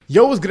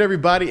Yo, what's good,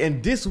 everybody?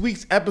 And this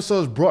week's episode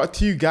is brought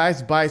to you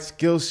guys by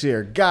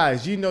Skillshare.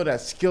 Guys, you know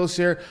that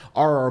Skillshare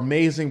are our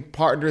amazing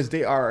partners.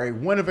 They are a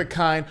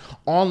one-of-a-kind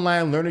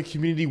online learning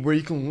community where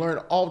you can learn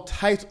all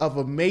types of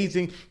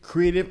amazing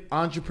creative,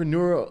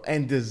 entrepreneurial,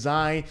 and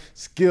design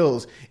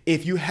skills.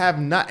 If you have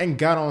not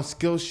got on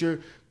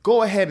Skillshare,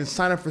 go ahead and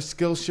sign up for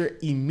Skillshare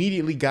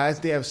immediately, guys.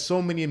 They have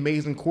so many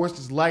amazing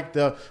courses like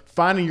the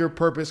Finding Your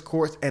Purpose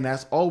course. And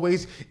as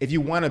always, if you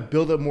want to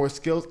build up more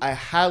skills, I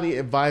highly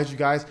advise you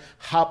guys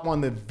hop on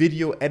the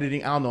video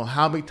editing. I don't know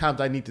how many times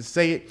I need to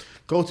say it.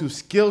 Go to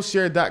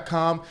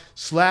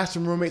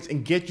Skillshare.com/roommates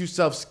and get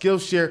yourself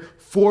Skillshare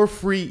for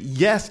free.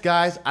 Yes,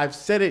 guys, I've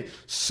said it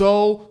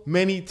so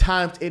many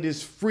times. It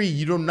is free.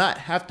 You do not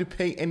have to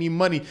pay any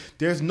money.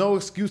 There's no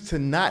excuse to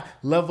not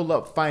level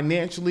up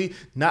financially,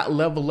 not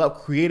level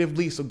up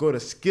creatively. So go to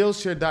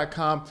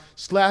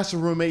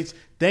Skillshare.com/roommates.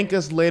 Thank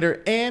us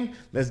later, and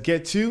let's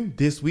get to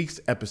this week's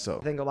episode.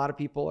 I think a lot of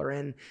people are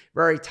in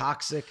very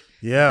toxic,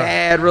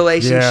 bad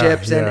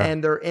relationships,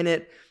 and they're in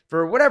it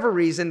for whatever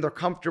reason. They're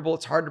comfortable.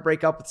 It's hard to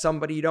break up with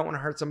somebody. You don't want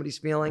to hurt somebody's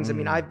feelings. I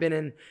mean, I've been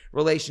in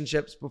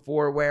relationships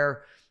before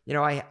where,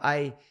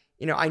 I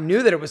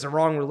knew that it was a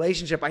wrong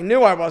relationship. I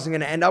knew I wasn't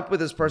going to end up with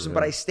this person,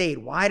 but I stayed.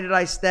 Why did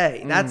I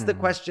stay? That's the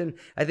question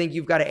I think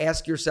you've got to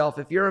ask yourself.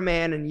 If you're a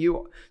man and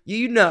you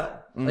know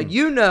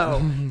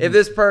if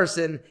this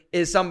person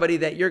is somebody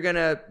that you're going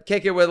to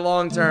kick it with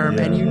long term,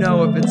 and you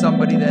know if it's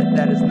somebody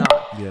that is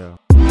not. Yeah.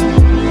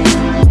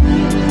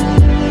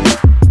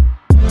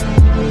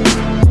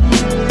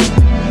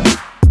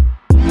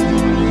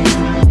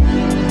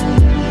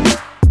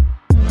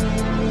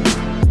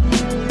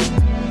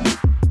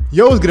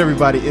 Yo, what's good,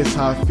 everybody? It's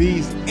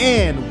Hafiz,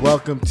 and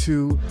welcome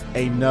to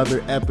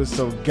another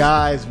episode.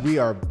 Guys, we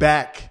are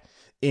back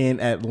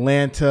in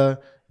Atlanta,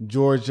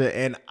 Georgia,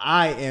 and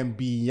I am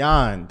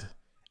beyond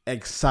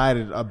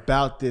excited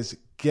about this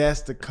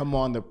guest to come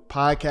on the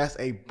podcast,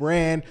 a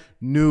brand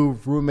new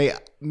roommate.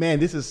 Man,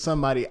 this is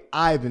somebody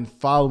I've been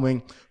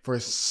following for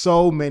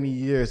so many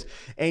years.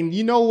 And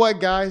you know what,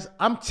 guys?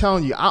 I'm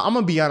telling you, I'm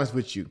going to be honest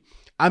with you.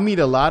 I meet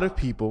a lot of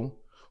people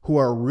who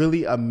are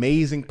really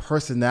amazing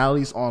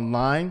personalities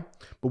online,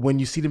 but when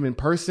you see them in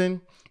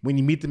person, when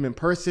you meet them in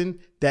person,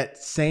 that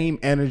same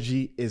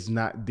energy is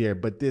not there.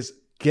 But this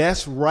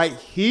guest right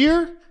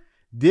here,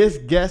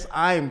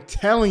 I am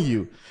telling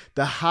you,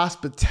 the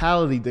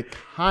hospitality, the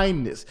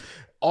kindness,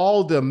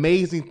 all the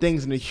amazing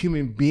things in a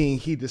human being,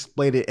 he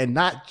displayed it. And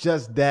not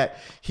just that,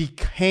 he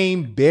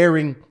came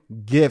bearing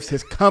gifts.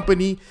 His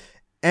company,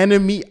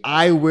 Enemy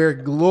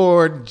Eyewear,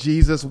 Lord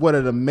Jesus, what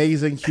an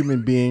amazing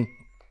human being.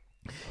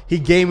 He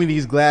gave me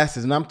these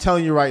glasses, and I'm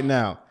telling you right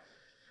now,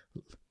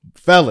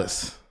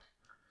 fellas,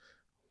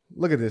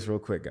 look at this real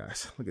quick,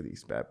 guys. Look at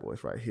these bad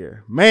boys right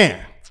here.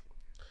 Man,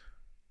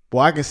 boy,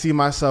 I can see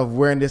myself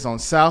wearing this on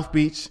South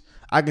Beach.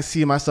 I can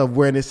see myself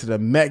wearing this to the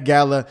Met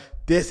Gala.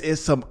 This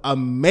is some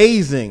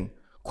amazing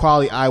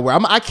quality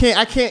eyewear. I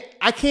can't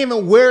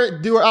even wear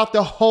it throughout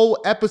the whole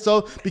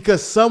episode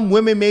because some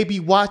women may be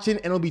watching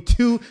and it'll be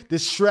too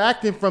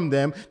distracting from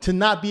them to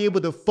not be able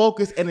to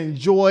focus and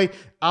enjoy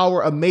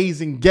our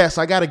amazing guests.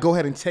 So I got to go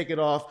ahead and take it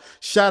off.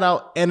 Shout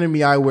out Enemy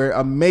Eyewear.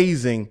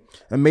 Amazing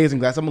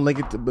glass. I'm going to link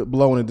it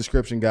below in the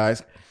description,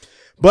 guys.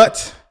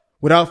 But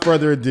without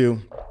further ado,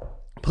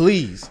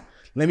 please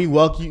let me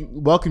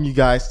welcome you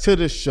guys to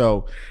the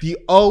show. The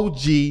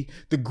OG,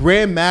 the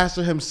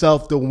Grandmaster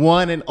himself, the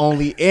one and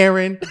only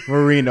Aaron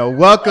Marino.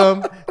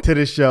 Welcome to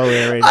the show,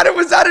 Aaron.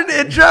 Was that an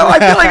intro? I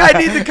feel like I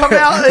need to come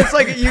out. It's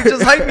like you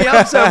just hyped me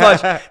up so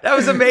much. That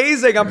was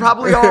amazing. I'm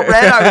probably all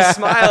red. I was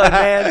smiling,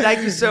 man.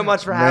 Thank you so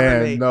much for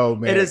having me. No,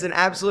 man. It is an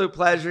absolute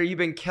pleasure. You've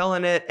been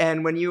killing it.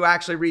 And when you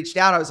actually reached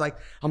out, I was like,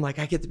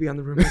 I get to be on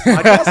the Roommates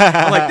podcast.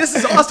 I'm like, this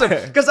is awesome.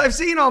 Because I've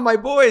seen all my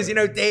boys,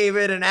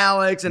 David and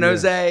Alex and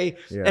Jose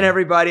and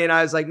everybody. And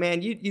I was like,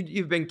 man,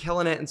 you've been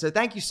killing it. And so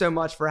thank you so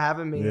much for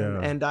having me.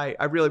 And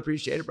I really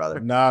appreciate it, brother.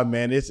 Nah,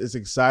 man, it's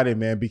exciting,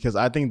 man, because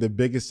I think the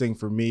biggest thing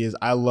for me is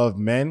I love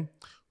men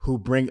who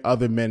bring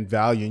other men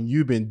value. And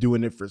you've been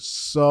doing it for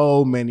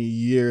so many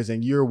years.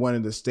 And you're one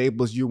of the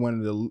staples. You're one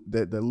of the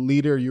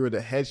leader. You're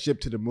the headship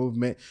to the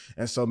movement.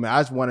 And so, man, I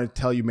just want to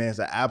tell you, man, it's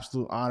an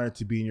absolute honor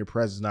to be in your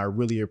presence. And I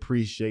really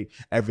appreciate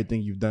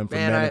everything you've done for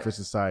men and for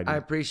society. I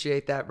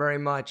appreciate that very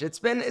much. It's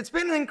been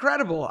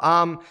incredible.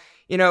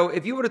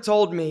 If you would have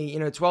told me,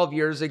 12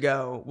 years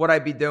ago what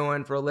I'd be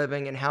doing for a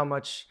living and how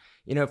much,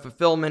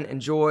 fulfillment and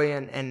joy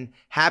and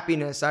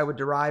happiness I would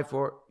derive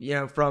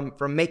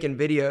from making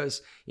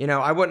videos,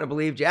 I woun't have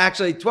believed you.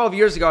 Actually, 12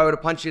 years ago, I would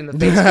have punched you in the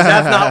face because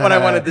that's not what I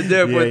wanted to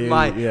do with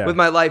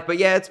my life. But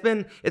yeah, it's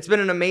been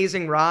an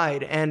amazing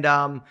ride. And,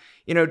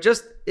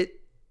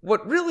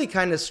 what really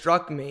kind of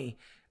struck me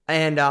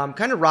and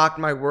kind of rocked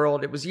my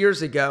world. It was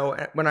years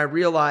ago when I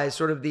realized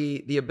sort of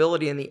the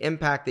ability and the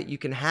impact that you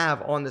can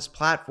have on this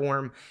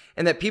platform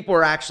and that people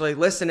are actually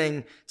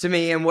listening to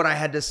me and what I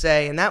had to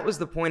say. And that was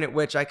the point at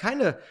which I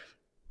kind of,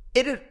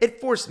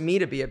 it forced me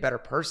to be a better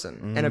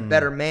person and a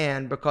better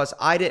man because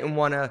I didn't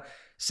want to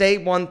say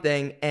one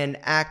thing and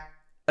act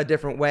a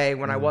different way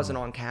when I wasn't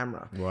on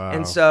camera. Wow.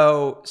 And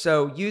so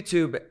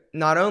YouTube,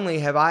 not only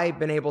have I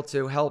been able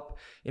to help,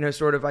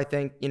 sort of, I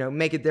think,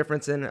 make a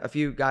difference in a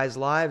few guys'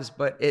 lives,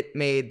 but it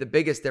made the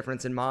biggest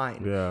difference in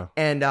mine. Yeah.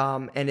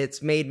 And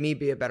it's made me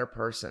be a better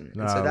person.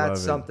 And so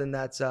that's something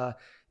that's,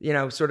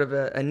 sort of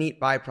a neat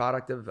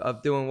byproduct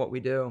of doing what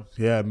we do.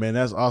 Yeah, man,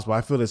 that's awesome.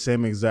 I feel the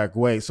same exact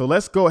way. So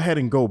let's go ahead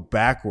and go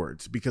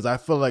backwards, because I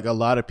feel like a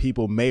lot of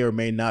people may or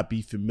may not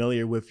be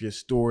familiar with your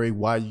story,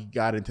 why you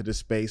got into the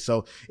space.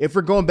 So if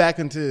we're going back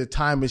into the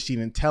time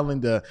machine and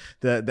telling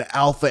the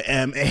Alpha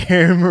M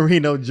Aaron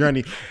Marino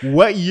journey,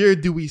 what year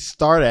do we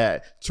start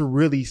at to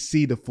really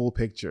see the full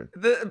picture?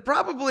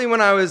 Probably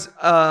when I was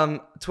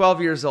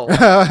 12 years old. Okay,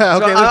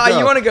 so,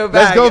 you want to go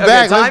back? Let's go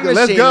back. Time let's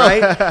machine, go.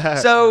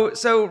 Right?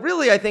 So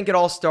really, I think it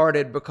all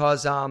started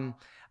because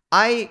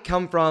I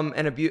come from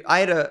I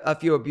had a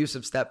few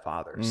abusive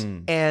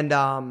stepfathers,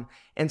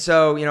 and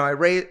so I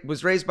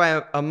was raised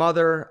by a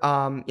mother.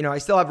 I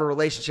still have a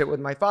relationship with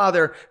my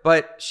father,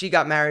 but she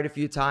got married a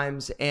few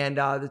times, and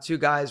the two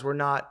guys were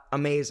not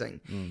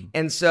amazing.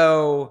 And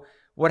so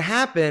what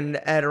happened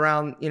at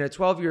around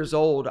 12 years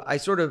old, I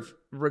sort of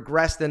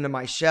regressed into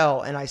my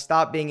shell, and I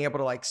stopped being able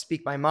to like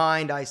speak my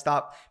mind. I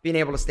stopped being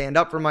able to stand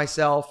up for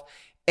myself.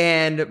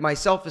 And my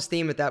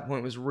self-esteem at that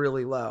point was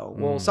really low.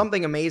 Well,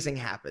 something amazing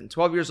happened.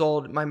 12 years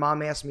old, my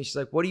mom asked me, she's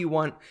like, what do you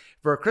want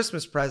for a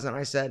Christmas present?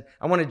 I said,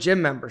 I want a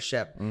gym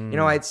membership.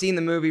 I had seen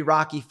the movie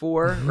Rocky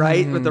IV,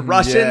 right? With the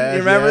Russian. You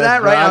remember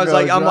that, right? I was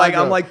like, I'm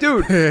like,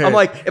 dude, I'm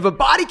like, if a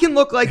body can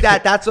look like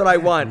that, that's what I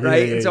want,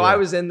 right? And so I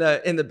was in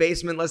the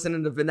basement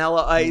listening to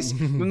Vanilla Ice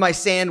with my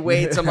sand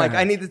weights. I'm like,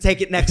 I need to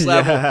take it next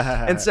level.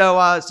 And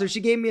so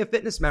she gave me a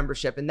fitness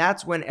membership, and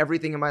that's when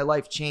everything in my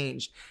life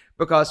changed.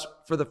 Because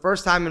for the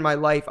first time in my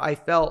life, I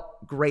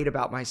felt great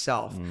about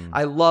myself.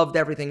 I loved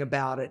everything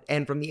about it.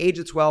 And from the age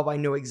of 12, I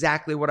knew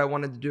exactly what I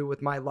wanted to do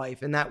with my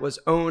life. And that was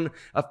own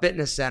a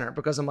fitness center.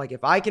 Because I'm like,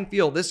 if I can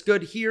feel this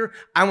good here,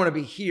 I want to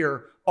be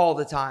here all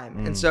the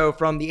time. And so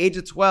from the age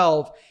of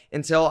 12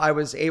 until I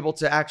was able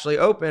to actually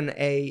open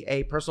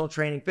a personal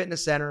training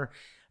fitness center,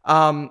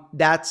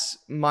 that's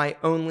my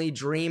only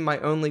dream, my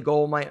only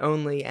goal, my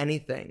only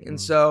anything.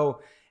 And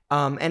so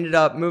ended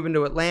up moving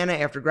to Atlanta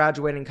after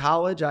graduating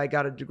college. I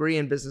got a degree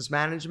in business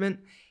management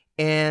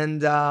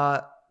and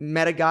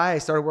met a guy. I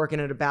started working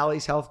at a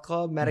Bally's Health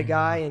Club, met a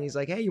guy, and he's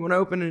like, hey, you want to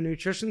open a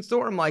nutrition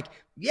store? I'm like,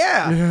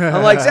 yeah.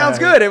 I'm like, sounds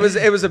good. It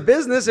was a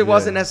business. It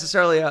wasn't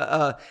necessarily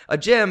a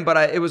gym,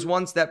 but it was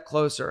one step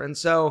closer. And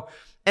so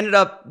ended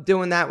up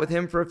doing that with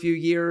him for a few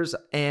years.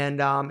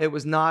 And it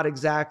was not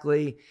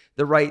exactly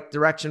the right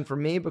direction for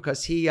me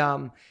because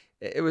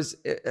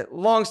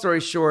long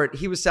story short,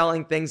 he was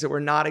selling things that were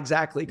not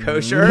exactly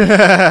kosher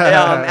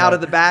out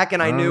of the back.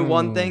 And I knew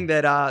one thing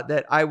that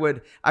I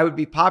would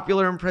be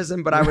popular in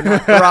prison, but I would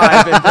not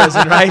thrive in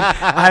prison, right?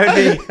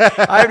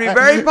 I would be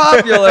very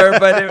popular,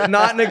 but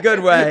not in a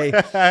good way.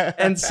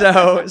 And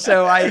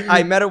so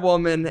I met a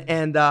woman,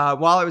 and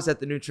while I was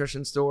at the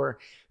nutrition store,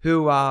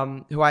 who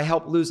I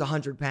helped lose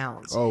 100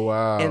 pounds. Oh,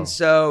 wow. And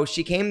so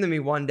she came to me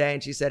one day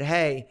and she said,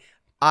 hey,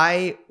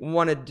 I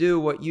want to do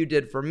what you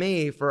did for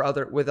me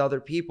with other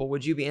people.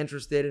 Would you be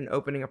interested in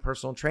opening a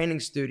personal training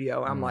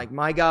studio? I'm like,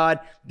 my God,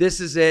 this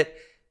is it.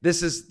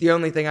 This is the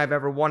only thing I've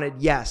ever wanted.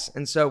 Yes.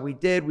 And so we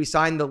did. We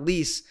signed the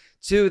lease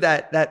to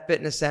that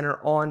fitness center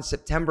on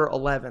September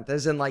 11th,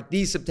 as in like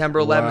the September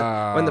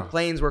 11th when the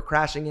planes were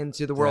crashing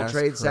into the World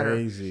Trade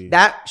Center.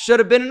 That should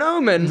have been an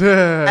omen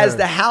as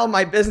to how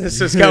my business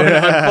was going to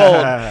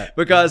unfold.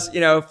 Because,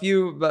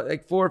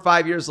 like 4 or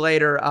 5 years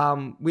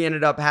later, we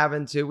ended up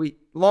having to,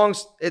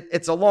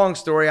 it's a long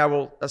story. I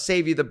will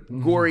save you the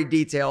gory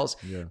details,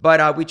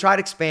 but we tried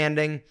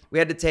expanding. We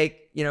had to take,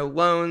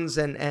 loans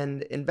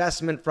and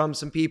investment from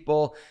some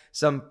people.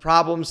 Some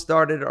problems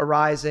started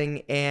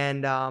arising.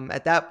 And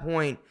at that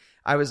point,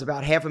 I was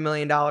about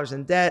 $500,000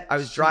 in debt. I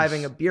was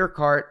driving a beer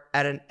cart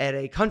at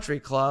a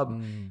country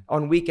club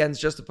on weekends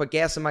just to put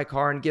gas in my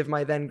car and give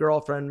my then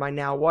girlfriend, my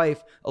now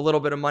wife, a little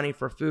bit of money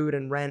for food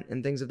and rent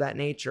and things of that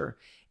nature.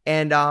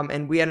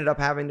 And we ended up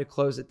having to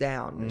close it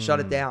down and shut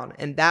it down.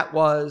 And that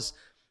was,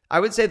 I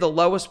would say, the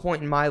lowest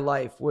point in my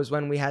life was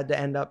when we had to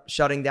end up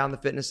shutting down the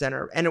fitness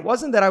center. And it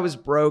wasn't that I was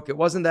broke. It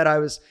wasn't that I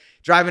was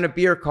driving a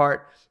beer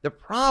cart. The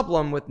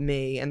problem with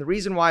me, and the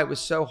reason why it was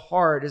so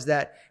hard, is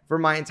that for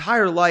my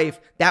entire life,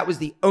 that was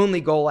the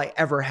only goal I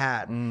ever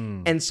had.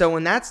 And so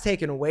when that's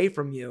taken away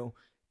from you,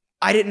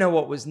 I didn't know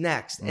what was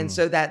next. And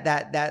so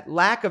that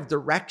lack of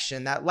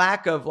direction, that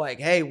lack of like,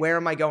 hey, where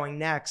am I going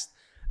next?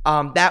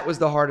 That was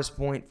the hardest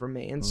point for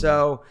me. And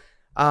so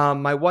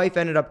my wife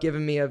ended up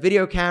giving me a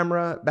video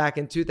camera back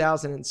in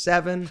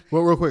 2007.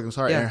 Well, real quick, I'm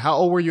sorry, Aaron. How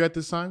old were you at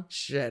this time?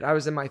 Shit, I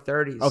was in my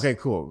 30s. Okay,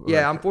 cool.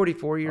 Yeah, I'm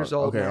 44 years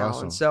old now.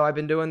 Awesome. And so I've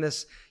been doing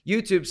this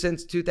YouTube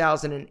since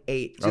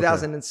 2008.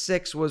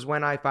 2006 was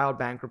when I filed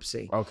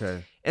bankruptcy.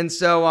 Okay. And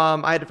so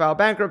I had to file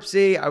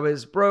bankruptcy. I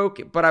was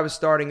broke, but I was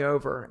starting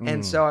over.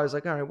 And so I was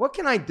like, all right, what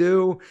can I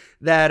do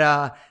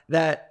that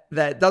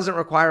doesn't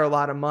require a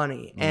lot of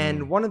money?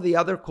 And one of the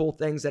other cool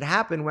things that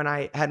happened when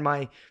I had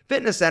my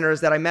fitness center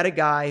is that I met a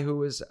guy who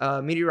was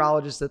a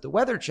meteorologist at the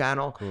Weather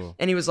Channel. Cool.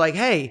 And he was like,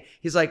 hey,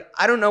 he's like,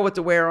 I don't know what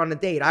to wear on a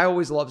date. I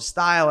always love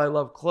style. I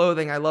love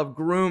clothing. I love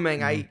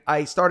grooming.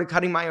 I started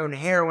cutting my own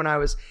hair when I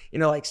was,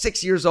 like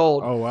 6 years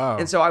old. Oh, wow.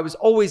 And so I was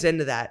always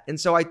into that. And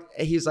so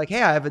he's like,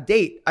 hey, I have a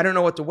date. I don't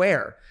know what to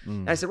wear.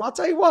 And I said, well, I'll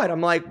tell you what.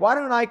 I'm like, why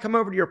don't I come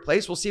over to your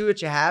place? We'll see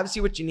what you have,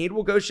 see what you need.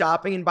 We'll go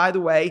shopping. And by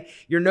the way,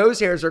 your nose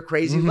hairs are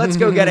crazy. Let's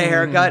go get a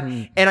haircut.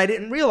 And I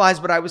didn't realize,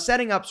 but I was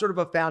setting up sort of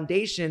a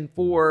foundation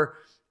for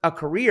a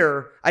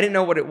career. I didn't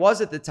know what it was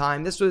at the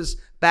time. This was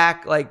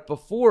back like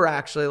before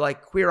actually,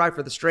 like Queer Eye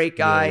for the Straight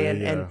Guy.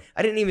 And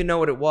I didn't even know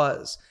what it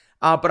was,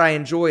 but I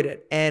enjoyed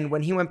it. And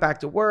when he went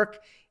back to work,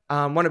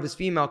 one of his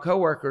female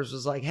coworkers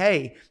was like,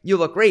 hey, you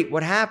look great.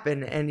 What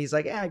happened? And he's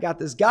like, I got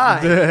this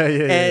guy.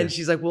 And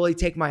she's like, will he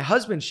take my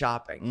husband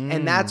shopping?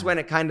 And that's when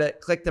it kind of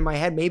clicked in my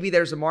head. Maybe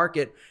there's a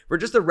market for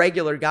just a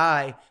regular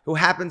guy who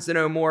happens to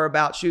know more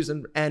about shoes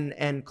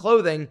and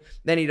clothing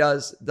than he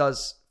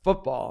does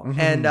football.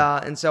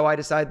 And so I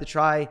decided to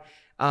try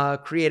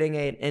creating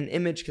an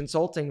image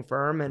consulting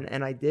firm.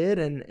 And I did.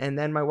 And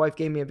then my wife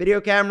gave me a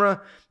video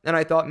camera. And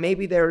I thought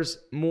maybe there's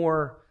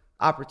more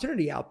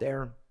opportunity out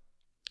there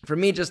for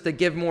me just to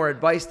give more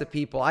advice to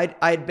people. I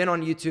had been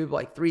on YouTube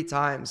like 3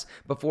 times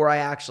before I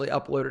actually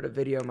uploaded a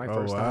video my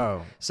first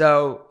time.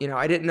 So,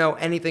 I didn't know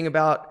anything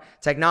about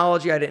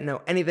technology. I didn't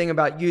know anything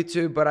about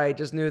YouTube, but I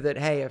just knew that,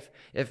 hey,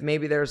 if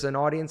maybe there's an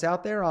audience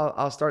out there,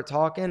 I'll start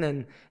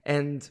talking.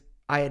 And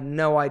I had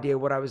no idea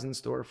what I was in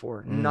store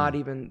for. Not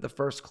even the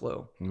first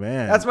clue.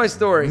 Man. That's my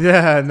story.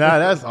 Yeah,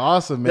 that's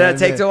awesome, man. Did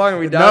that take too long? Are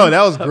we done? No,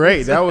 that was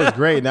great. That was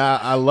great. Now,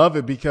 I love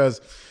it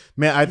because,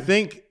 man, I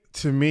think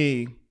to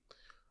me,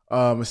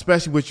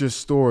 especially with your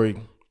story,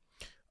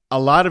 a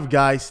lot of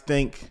guys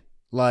think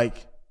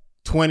like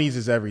 20s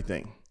is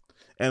everything.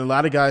 And a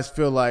lot of guys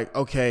feel like,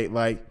 okay,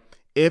 like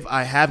if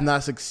I have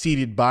not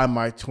succeeded by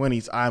my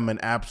 20s, I'm an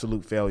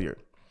absolute failure.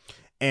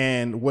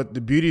 And what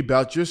the beauty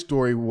about your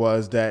story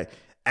was that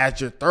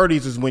at your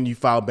 30s is when you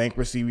filed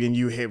bankruptcy and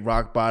you hit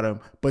rock bottom,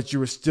 but you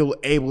were still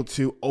able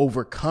to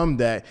overcome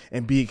that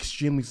and be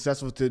extremely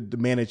successful to the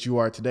man that you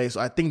are today. So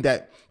I think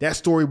that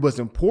story was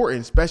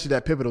important, especially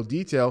that pivotal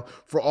detail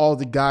for all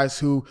the guys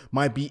who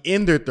might be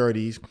in their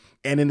 30s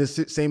and in the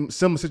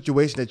similar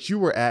situation that you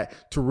were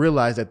at to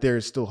realize that there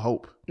is still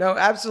hope. No,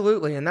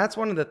 absolutely. And that's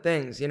one of the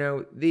things,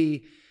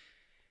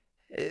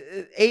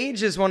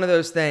 age is one of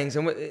those things,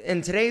 and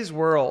in today's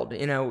world,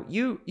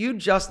 you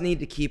just need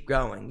to keep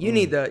going. You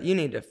need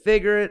to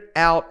figure it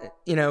out.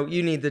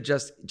 You need to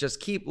just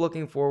keep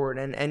looking forward.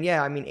 And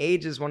yeah, I mean,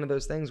 age is one of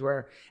those things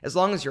where as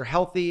long as you're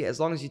healthy,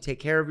 as long as you take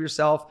care of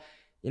yourself,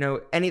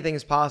 anything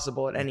is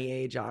possible at any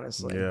age,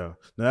 honestly. Yeah,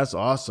 that's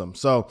awesome.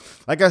 So,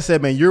 like I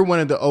said, man, you're one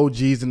of the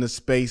OGs in the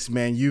space,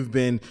 man. You've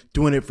been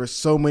doing it for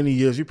so many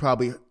years. You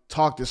probably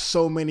talked to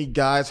so many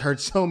guys, heard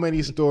so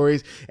many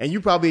stories, and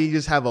you probably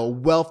just have a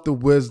wealth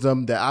of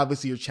wisdom that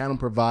obviously your channel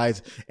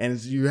provides, and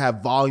you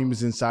have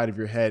volumes inside of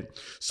your head.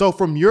 So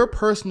from your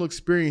personal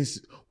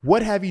experience,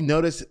 what have you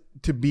noticed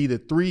to be the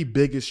 3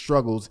 biggest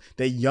struggles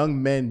that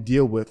young men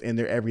deal with in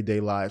their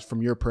everyday lives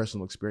from your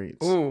personal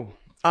experience? Ooh.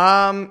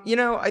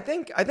 I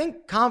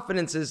think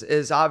confidence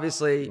is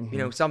obviously,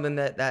 something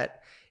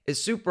that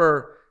is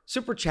super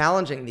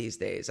challenging these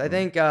days. I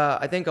think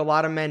a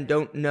lot of men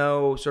don't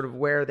know sort of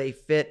where they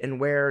fit and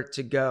where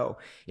to go.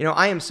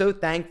 I am so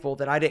thankful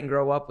that I didn't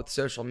grow up with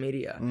social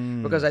media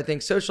because I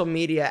think social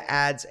media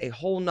adds a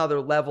whole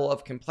nother level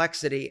of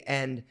complexity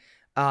and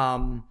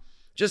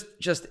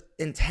just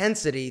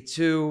intensity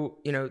to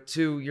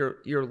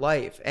your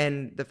life.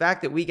 And the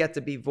fact that we get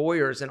to be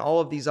voyeurs in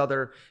all of these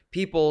other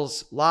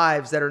people's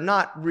lives that are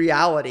not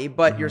reality,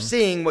 but you're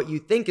seeing what you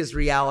think is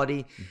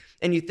reality.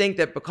 And you think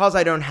that because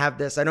I don't have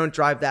this, I don't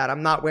drive that,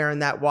 I'm not wearing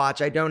that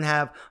watch, I don't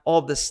have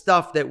all the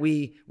stuff that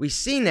we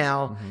see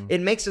now, it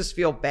makes us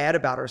feel bad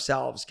about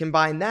ourselves.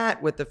 Combine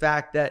that with the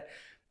fact that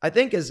I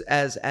think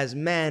as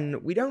men,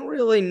 we don't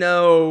really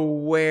know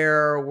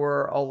where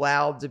we're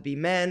allowed to be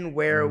men,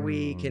 where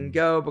we can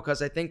go,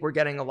 because I think we're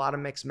getting a lot of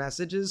mixed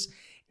messages.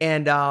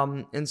 And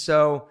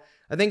so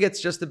I think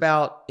it's just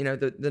about,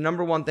 the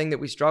number one thing that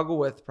we struggle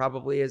with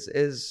probably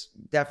is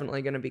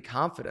definitely going to be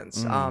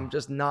confidence.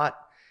 Just not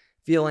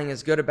feeling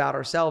as good about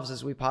ourselves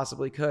as we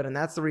possibly could. And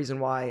that's the reason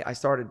why I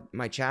started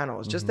my channel,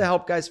 is just to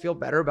help guys feel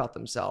better about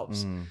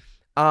themselves.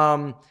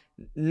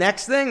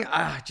 Next thing,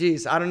 I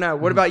don't know.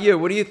 What about you?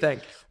 What do you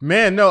think?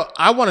 Man, no,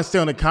 I want to stay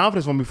on the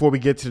confidence one before we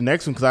get to the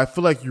next one, because I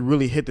feel like you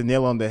really hit the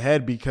nail on the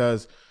head,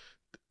 because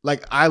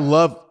like I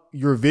love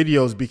your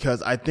videos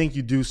because I think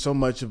you do so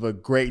much of a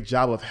great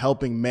job of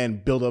helping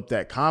men build up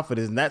that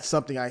confidence. And that's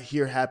something I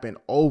hear happen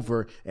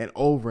over and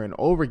over and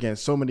over again.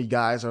 So many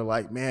guys are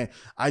like, man,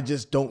 I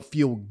just don't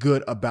feel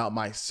good about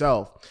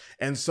myself.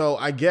 And so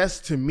I guess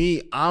to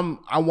me,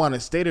 I want to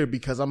stay there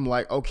because I'm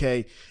like,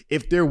 okay,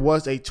 if there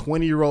was a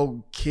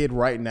 20-year-old kid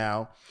right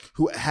now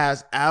who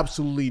has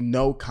absolutely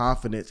no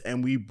confidence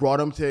and we brought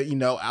him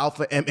to,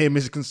 Alpha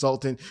Image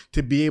Consultant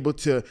to be able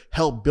to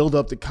help build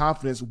up the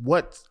confidence,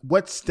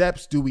 what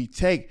steps do we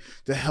take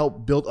to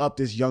help build up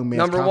this young man's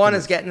Number confidence? one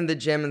is get in the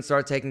gym and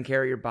start taking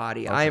care of your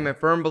body. Okay. I am a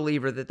firm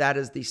believer that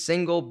is the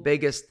single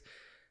biggest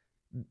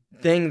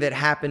thing that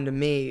happened to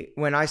me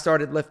when I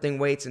started lifting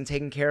weights and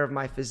taking care of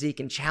my physique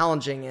and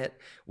challenging it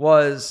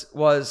was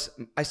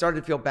I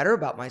started to feel better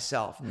about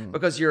myself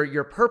because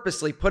you're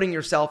purposely putting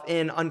yourself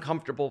in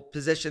uncomfortable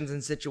positions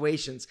and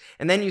situations.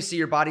 And then you see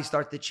your body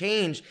start to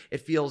change.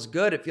 It feels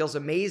good. It feels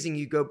amazing.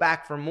 You go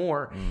back for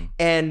more.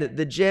 And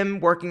the gym,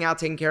 working out,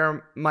 taking care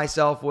of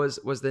myself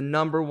was the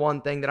number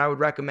one thing that I would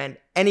recommend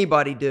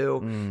anybody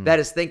do that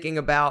is thinking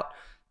about,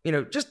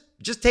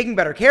 just taking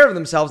better care of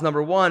themselves,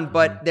 number one,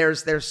 but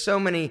there's so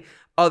many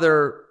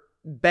other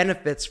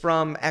benefits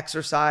from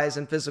exercise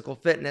and physical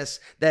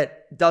fitness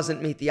that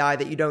doesn't meet the eye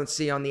that you don't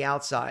see on the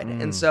outside.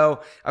 And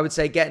so I would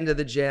say get into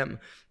the gym.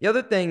 The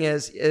other thing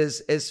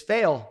is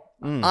fail.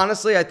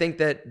 Honestly, I think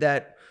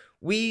that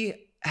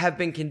we have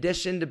been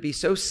conditioned to be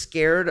so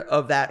scared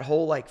of that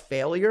whole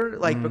failure,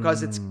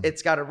 because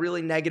it's got a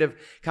really negative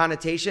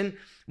connotation.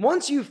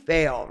 Once you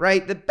fail,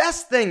 right? The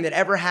best thing that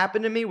ever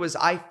happened to me was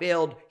I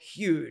failed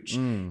huge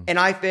and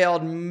I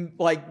failed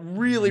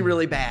really,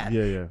 really bad.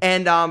 Yeah.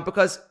 And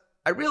because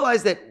I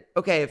realized that,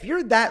 okay, if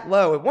you're that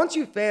low, once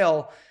you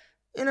fail,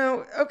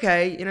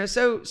 okay,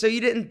 so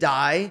you didn't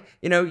die,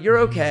 you're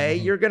okay.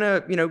 You're going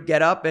to,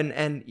 get up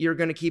and you're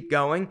going to keep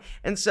going.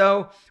 And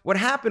so what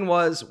happened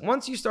was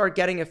once you start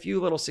getting a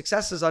few little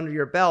successes under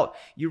your belt,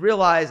 you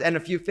realize, and a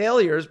few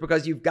failures,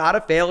 because you've got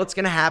to fail. It's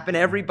going to happen.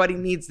 Everybody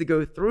needs to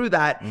go through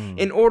that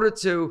in order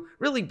to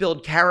really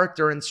build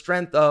character and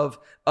strength of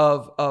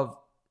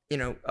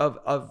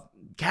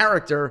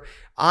character,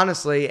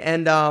 honestly.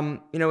 And,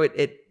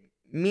 it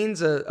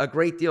means a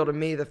great deal to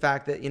me, the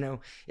fact that,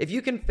 if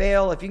you can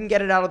fail, if you can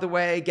get it out of the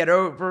way, get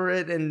over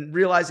it and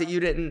realize that you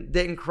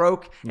didn't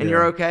croak and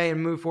you're okay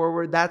and move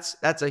forward,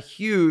 that's a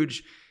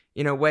huge,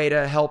 way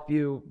to help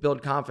you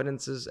build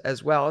confidence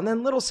as well. And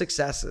then little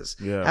successes,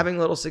 having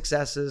little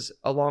successes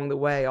along the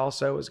way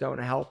also is going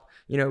to help,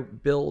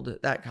 build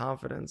that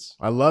confidence.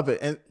 I love it.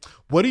 And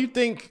what do you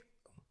think,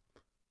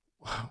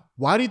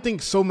 why do you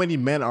think so many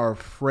men are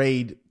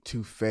afraid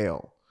to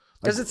fail?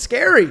 Because it's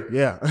scary.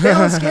 Yeah.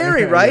 Failing's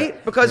scary,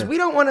 right? Because we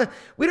don't want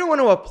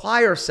to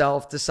apply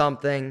ourselves to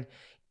something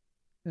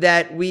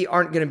that we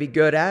aren't going to be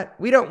good at.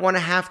 We don't want to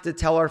have to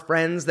tell our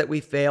friends that we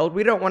failed.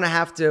 We don't want to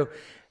have to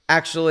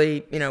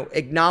actually,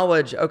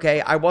 acknowledge, okay,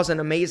 I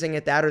wasn't amazing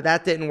at that, or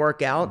that didn't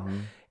work out.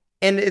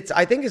 And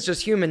I think it's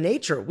just human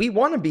nature. We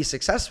want to be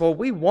successful.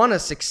 We want to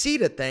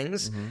succeed at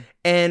things.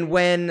 And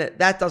when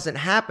that doesn't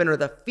happen, or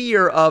the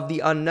fear of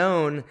the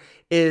unknown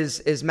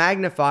is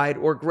magnified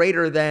or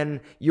greater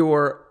than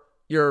your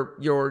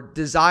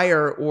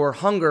desire or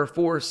hunger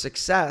for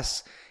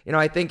success,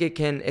 I think it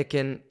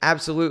can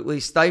absolutely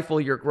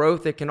stifle your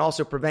growth. It can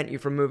also prevent you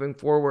from moving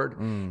forward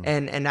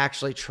and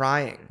actually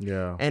trying.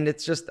 Yeah. And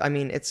it's just,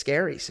 it's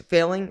scary.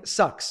 Failing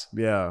sucks.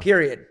 Yeah.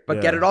 Period.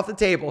 But get it off the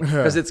table,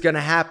 because it's going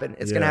to happen.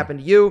 It's going to happen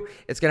to you.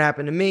 It's going to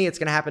happen to me. It's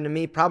going to happen to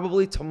me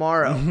probably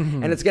tomorrow.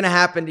 And it's going to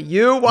happen to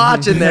you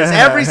watching this.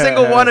 Every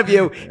single one of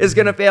you is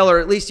going to fail, or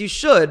at least you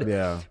should.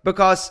 Yeah.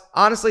 Because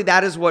honestly,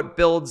 that is what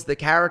builds the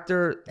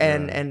character,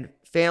 and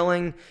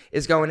failing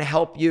is going to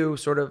help you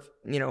sort of,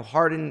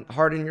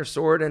 harden your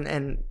sword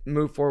and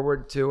move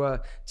forward to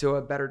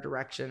a better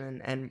direction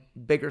and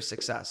bigger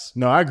success.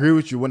 No, I agree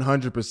with you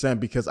 100%,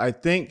 because I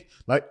think,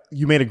 like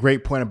you made a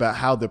great point about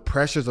how the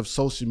pressures of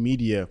social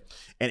media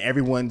and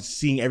everyone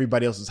seeing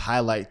everybody else's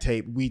highlight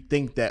tape, we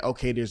think that,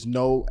 okay,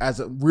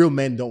 real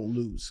men don't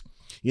lose.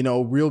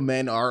 Real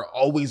men are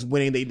always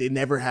winning. They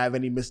never have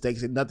any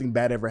mistakes, and nothing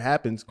bad ever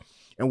happens.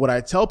 And what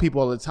I tell people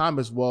all the time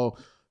is, well,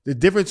 the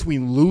difference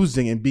between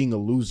losing and being a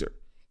loser.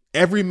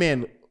 Every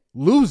man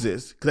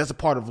loses, because that's a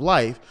part of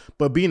life,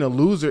 but being a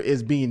loser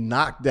is being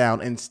knocked down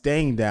and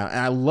staying down. And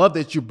I love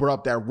that you brought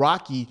up that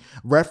Rocky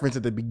reference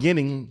at the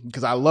beginning,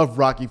 because I love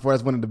Rocky IV.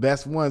 It's one of the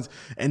best ones.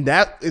 And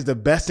that is the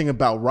best thing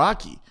about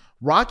Rocky.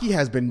 Rocky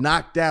has been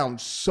knocked down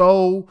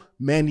so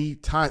many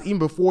times. Even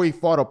before he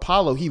fought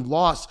Apollo, he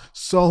lost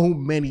so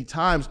many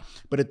times.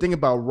 But the thing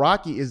about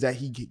Rocky is that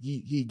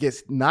he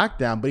gets knocked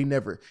down, but he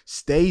never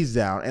stays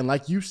down. And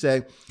like you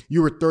said,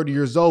 you were 30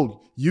 years old.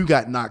 You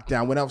got knocked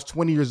down. When I was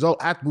 20 years old,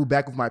 I had to move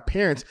back with my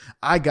parents.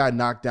 I got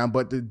knocked down.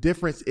 But the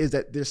difference is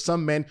that there's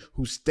some men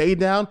who stay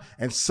down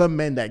and some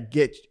men that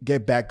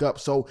get back up.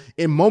 So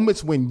in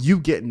moments when you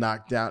get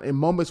knocked down, in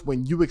moments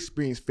when you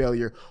experience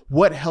failure,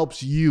 what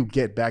helps you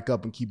get back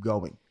up and keep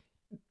going?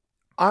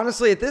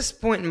 Honestly, at this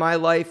point in my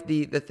life,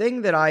 the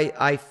thing that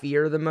I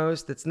fear the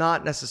most, it's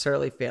not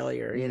necessarily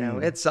failure. You know,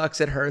 it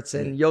sucks, it hurts,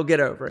 and you'll get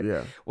over it.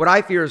 Yeah. What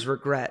I fear is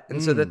regret.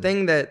 And so the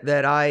thing that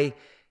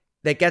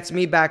gets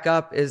me back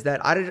up is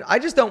that I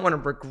just don't want to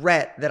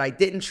regret that I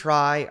didn't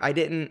try, I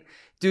didn't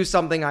do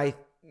something I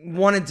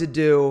wanted to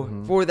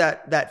do for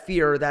that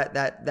fear,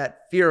 that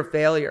fear of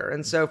failure.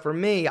 And so for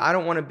me, I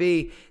don't want to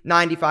be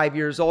 95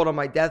 years old on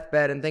my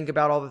deathbed and think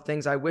about all the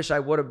things I wish I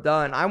would have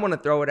done. I want to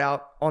throw it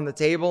out on the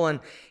table, and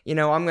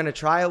I'm going to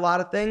try a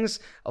lot of things.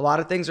 A lot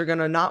of things are going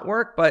to not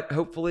work, but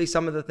hopefully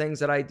some of the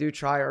things that I do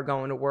try are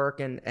going to work,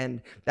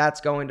 and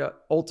that's going to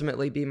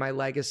ultimately be my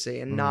legacy,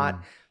 and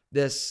not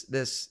this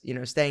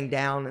staying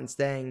down and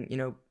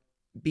staying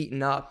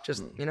beaten up.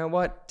 Just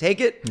what,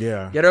 take it,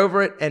 get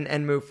over it,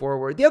 and move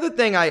forward. The other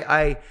thing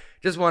I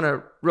just want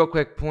to real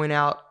quick point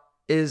out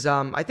is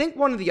I think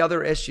one of the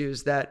other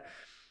issues that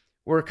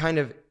we're kind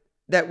of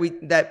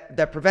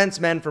that prevents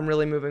men from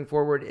really moving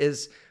forward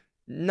is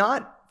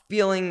not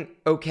feeling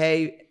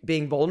okay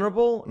being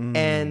vulnerable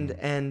and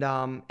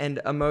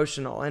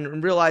emotional,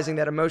 and realizing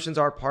that emotions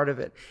are part of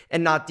it,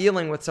 and not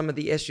dealing with some of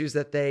the issues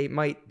that they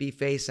might be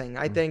facing.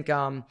 I think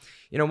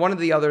one of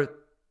the other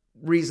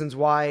reasons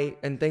why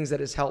and things that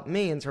has helped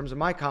me in terms of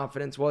my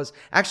confidence was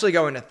actually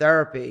going to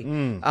therapy.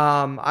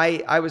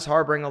 I was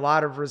harboring a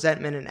lot of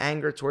resentment and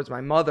anger towards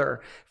my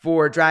mother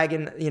for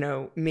dragging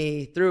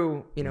me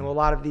through a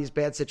lot of these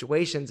bad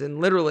situations, and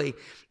literally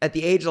at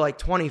the age of like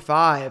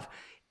 25,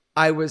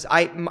 I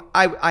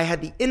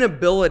had the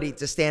inability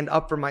to stand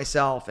up for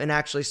myself and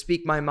actually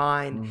speak my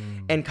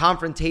mind, and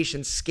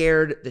confrontation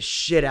scared the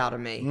shit out of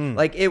me.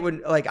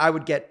 I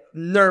would get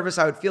nervous.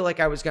 I would feel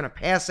like I was going to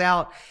pass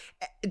out.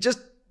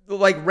 Just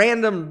like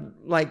random,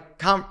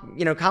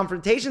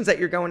 confrontations that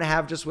you're going to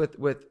have just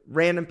with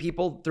random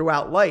people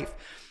throughout life.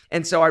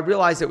 And so I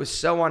realized it was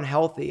so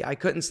unhealthy. I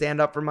couldn't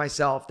stand up for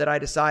myself, that I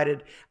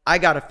decided I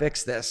got to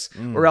fix this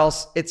or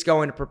else it's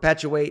going to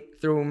perpetuate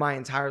through my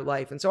entire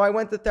life. And so I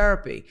went to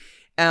therapy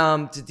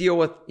to deal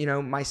with,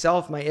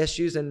 myself, my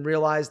issues, and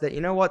realized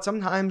that,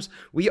 sometimes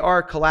we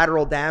are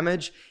collateral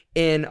damage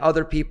in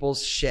other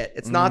people's shit.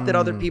 It's not that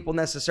other people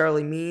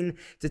necessarily mean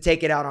to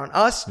take it out on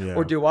us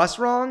or do us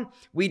wrong.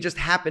 We just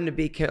happen to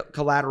be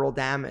collateral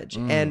damage.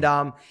 And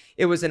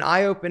it was an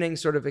eye-opening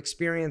sort of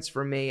experience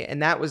for me.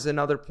 And that was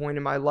another point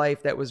in my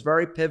life that was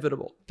very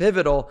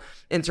pivotal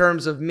in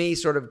terms of me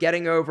sort of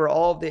getting over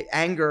all of the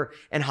anger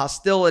and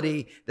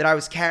hostility that I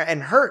was carrying,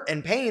 and hurt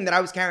and pain that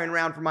I was carrying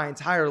around for my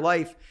entire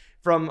life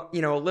from, a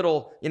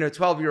little,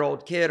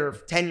 12-year-old kid or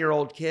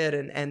 10-year-old kid.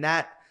 And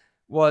that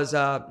was,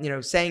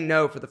 saying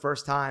no for the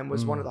first time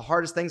was one of the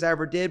hardest things I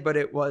ever did, but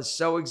it was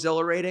so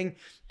exhilarating.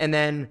 And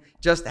then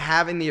just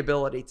having the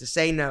ability to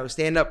say no,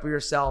 stand up for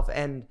yourself,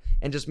 and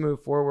just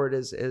move forward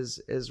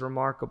is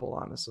remarkable,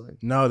 honestly.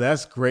 No,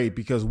 that's great,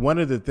 because one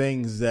of the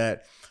things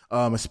that,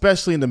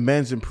 especially in the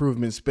men's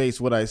improvement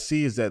space, what I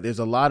see is that there's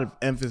a lot of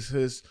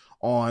emphasis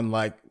on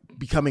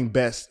becoming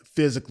best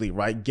physically,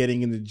 right?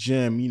 Getting in the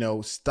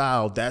gym,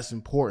 style, that's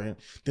important.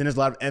 Then there's a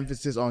lot of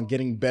emphasis on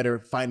getting better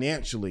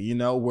financially,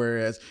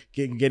 whereas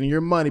getting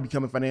your money,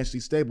 becoming financially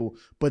stable.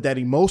 But that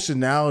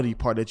emotionality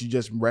part that you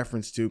just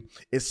referenced to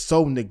is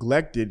so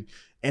neglected.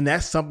 And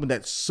that's something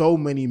that so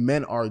many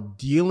men are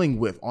dealing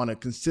with on a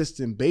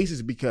consistent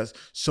basis, because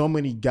so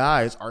many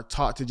guys are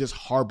taught to just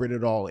harbor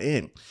it all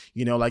in.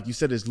 Like you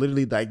said, it's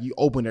literally like you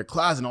open their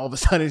closet and all of a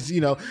sudden it's,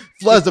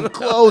 floods of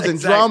clothes and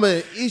drama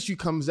and issue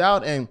comes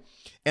out. And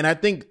I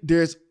think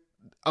there's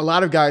a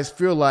lot of guys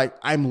feel like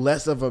I'm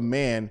less of a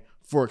man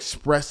for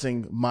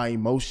expressing my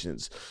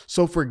emotions.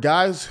 So for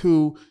guys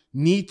who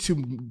need to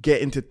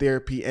get into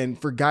therapy, and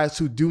for guys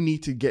who do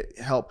need to get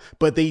help,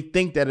 but they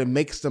think that it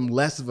makes them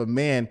less of a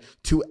man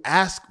to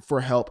ask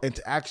for help and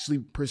to actually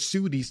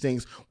pursue these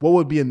things, what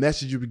would be a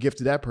message you would give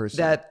to that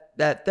person?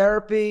 That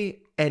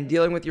therapy and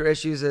dealing with your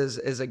issues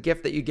is a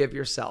gift that you give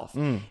yourself.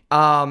 And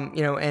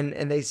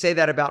they say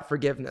that about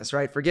forgiveness,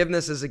 right?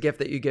 Forgiveness is a gift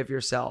that you give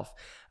yourself.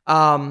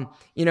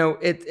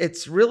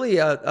 It's really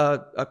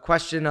a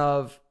question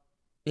of,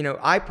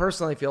 I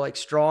personally feel like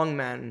strong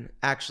men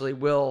actually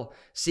will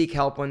seek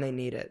help when they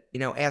need it,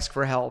 ask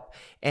for help.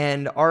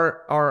 And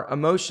our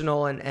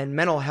emotional and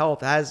mental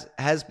health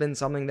has been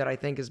something that I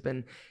think has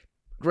been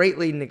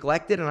greatly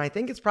neglected. And I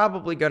think it's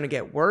probably going to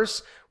get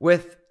worse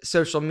with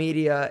social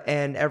media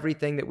and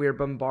everything that we're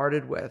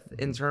bombarded with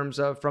in terms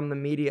of from the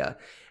media.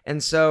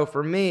 And so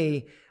for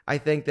me, I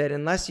think that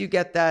unless you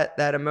get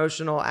that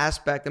emotional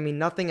aspect,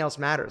 nothing else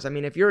matters.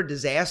 If you're a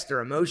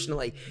disaster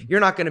emotionally, you're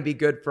not going to be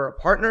good for a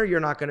partner. You're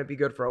not going to be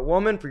good for a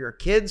woman, for your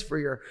kids, for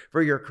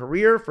your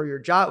career, for your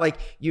job.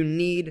 You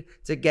need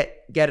to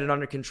get it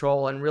under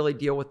control and really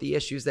deal with the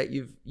issues that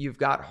you've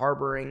got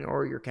harboring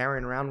or you're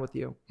carrying around with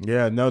you.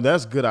 Yeah, no,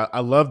 that's good. I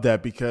love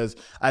that, because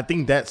I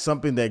think that's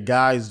something that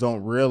guys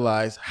don't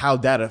realize how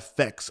that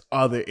affects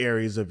other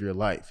areas of your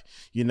life,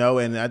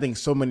 and I think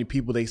so many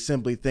people, they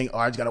simply think, oh,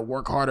 I just got to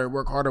work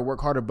harder,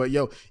 harder. But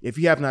if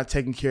you have not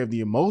taken care of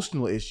the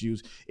emotional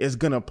issues, it's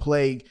going to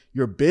plague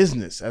your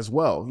business as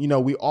well.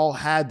 We all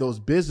had those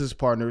business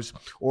partners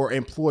or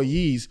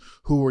employees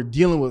who were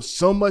dealing with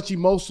so much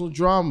emotional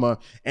drama,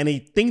 and they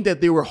think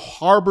that they were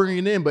harboring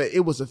it in, but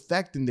it was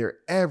affecting their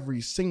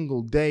every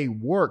single day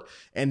work.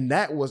 And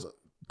that was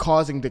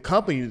causing the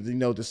company,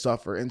 to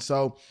suffer. And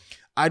so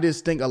I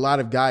just think a lot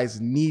of guys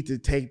need to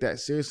take that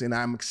seriously. And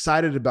I'm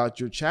excited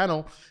about your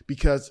channel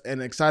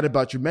and excited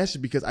about your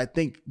message, because I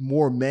think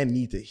more men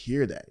need to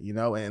hear that,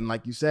 and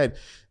like you said,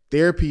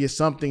 therapy is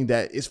something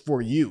that is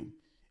for you.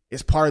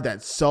 It's part of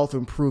that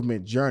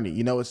self-improvement journey.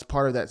 It's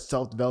part of that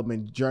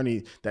self-development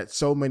journey that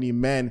so many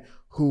men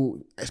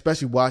who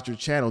especially watch your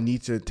channel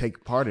need to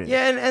take part in.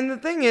 Yeah. And the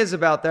thing is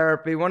about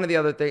therapy, one of the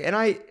other things,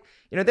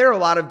 and there are a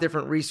lot of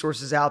different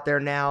resources out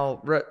there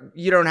now.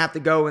 You don't have to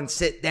go and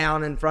sit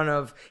down in front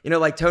of,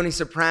 like Tony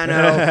Soprano,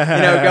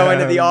 go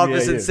into the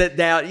office and sit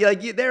down.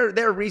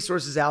 There are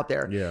resources out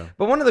there. Yeah.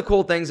 But one of the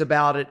cool things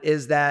about it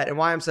is that, and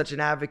why I'm such an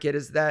advocate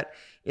is that,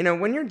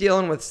 when you're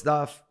dealing with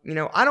stuff,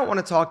 I don't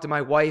want to talk to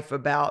my wife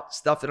about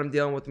stuff that I'm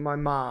dealing with my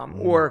mom,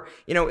 or,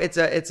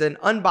 it's an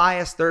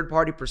unbiased third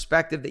party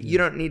perspective that you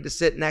don't need to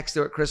sit next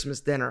to at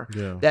Christmas dinner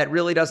that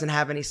really doesn't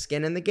have any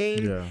skin in the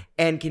game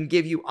and can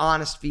give you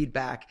honest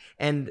feedback.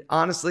 And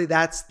honestly,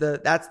 that's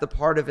the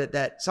part of it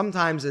that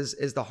sometimes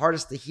is the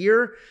hardest to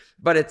hear,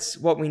 but it's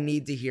what we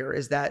need to hear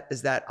is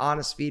that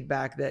honest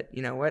feedback that,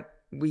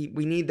 we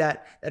need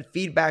that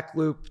feedback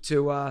loop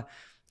to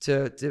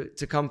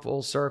come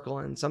full circle.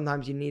 And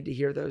sometimes you need to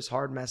hear those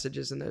hard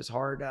messages and those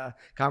hard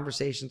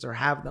conversations, or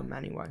have them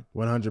anyway.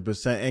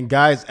 100%. And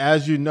guys,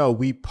 as you know,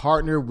 we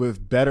partner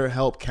with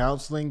BetterHelp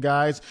Counseling,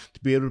 guys, to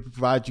be able to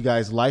provide you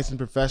guys licensed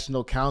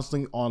professional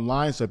counseling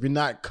online. So if you're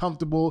not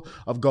comfortable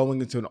of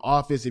going into an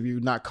office, if you're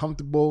not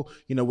comfortable,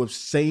 with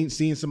seeing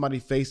somebody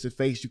face to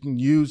face, you can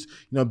use,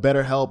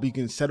 BetterHelp. You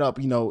can set up,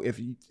 if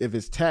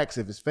it's text,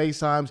 if it's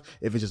FaceTimes,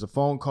 if it's just a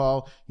phone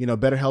call,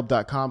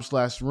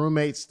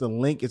 BetterHelp.com/roommates. The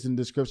link is in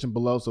the description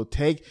below. So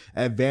take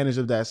advantage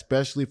of that,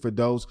 especially for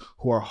those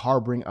who are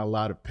harboring a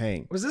lot of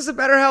pain. Was this a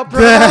BetterHelp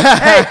promo?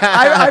 Hey,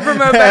 I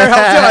promote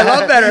BetterHelp too. I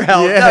love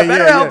BetterHelp.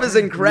 BetterHelp is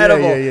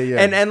incredible.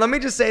 And let me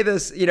just say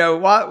this,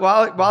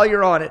 while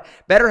you're on it,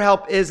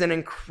 BetterHelp is an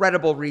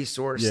incredible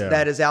resource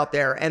that is out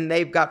there, and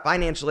they've got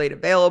financial aid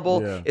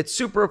available. It's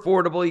super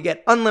affordable. You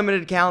get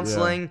unlimited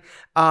counseling.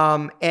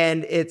 And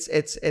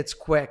it's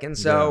quick. And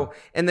so,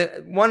 and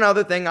the one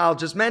other thing I'll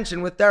just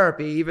mention with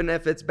therapy, even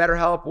if it's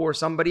BetterHelp or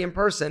somebody in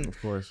person, of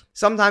course,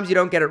 sometimes you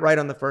don't get it right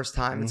on the first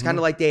time. It's kind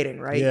of like dating,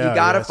 right? You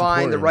got to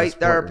find the right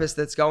therapist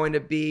that's going to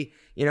be,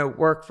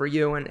 work for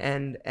you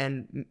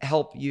and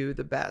help you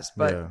the best.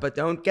 But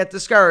don't get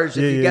discouraged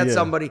if you get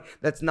somebody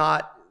that's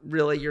not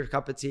really your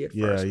cup of tea at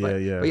first. But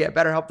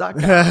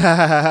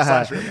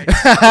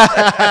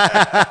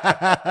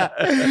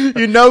BetterHelp.com/roommates.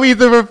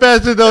 He's a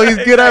professional. He's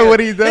good at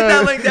what he does. Hit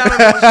that link down in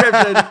the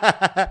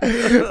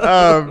description.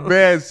 Oh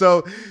man.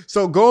 So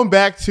going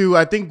back to,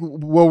 I think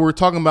what we were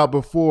talking about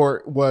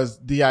before was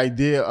the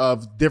idea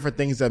of different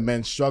things that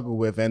men struggle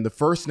with. And the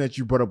first thing that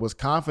you brought up was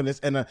confidence.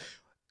 And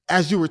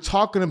as you were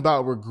talking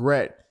about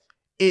regret,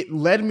 it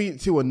led me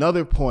to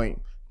another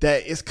point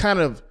that is kind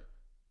of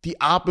the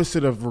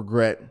opposite of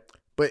regret,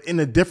 but in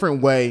a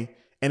different way,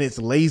 and it's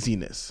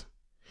laziness.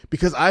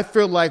 Because I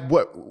feel like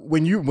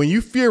when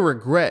you fear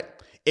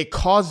regret, it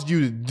causes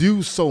you to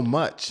do so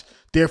much.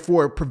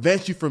 Therefore, it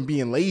prevents you from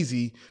being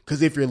lazy,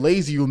 because if you're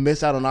lazy, you'll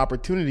miss out on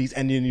opportunities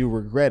and then you'll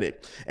regret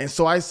it. And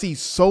so I see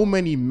so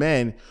many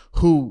men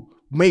who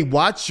may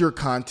watch your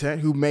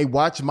content, who may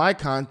watch my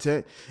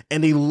content,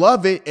 and they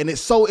love it, and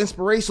it's so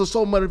inspirational,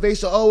 so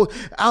motivational.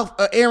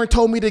 Oh, Aaron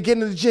told me to get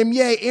in the gym.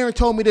 Yeah, Aaron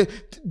told me to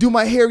do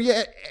my hair.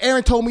 Yeah,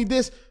 Aaron told me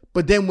this.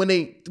 But then when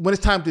it's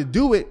time to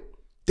do it,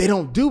 they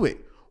don't do it.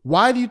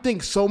 Why do you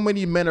think so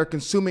many men are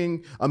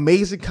consuming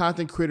amazing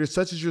content creators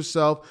such as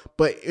yourself,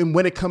 but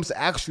when it comes to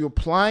actually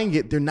applying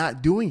it, they're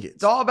not doing it?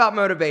 It's all about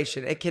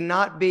motivation. It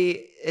cannot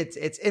be,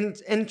 it's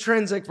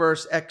intrinsic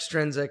versus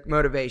extrinsic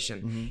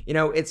motivation.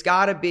 Mm-hmm. It's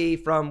got to be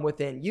from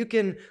within. You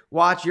can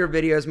watch your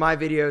videos, my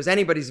videos,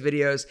 anybody's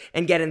videos,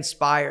 and get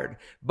inspired.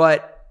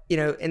 But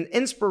and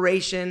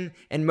inspiration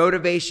and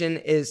motivation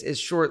is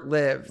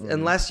short-lived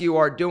unless you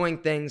are doing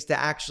things to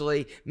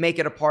actually make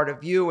it a part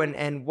of you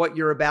and what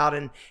you're about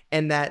and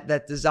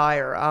that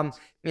desire.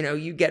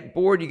 You get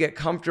bored, you get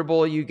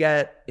comfortable, you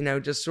get,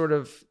 just sort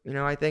of,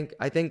 I think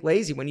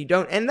lazy when you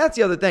don't. And that's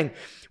the other thing.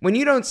 When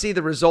you don't see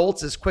the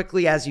results as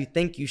quickly as you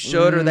think you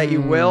should or that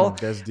you will.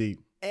 That's deep.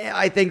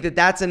 I think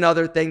that's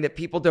another thing that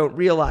people don't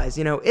realize.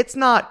 It's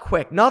not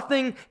quick.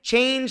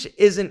 Change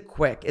isn't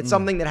quick. It's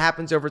something that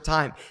happens over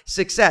time.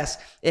 Success,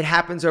 it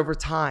happens over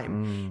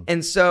time.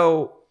 And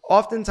so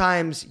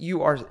oftentimes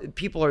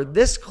people are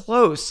this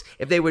close.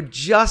 If they would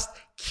just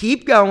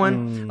keep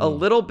going a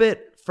little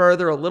bit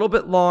further, a little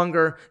bit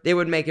longer, they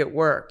would make it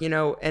work,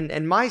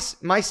 and my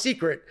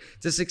secret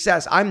to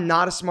success, I'm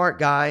not a smart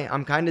guy.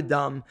 I'm kind of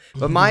dumb,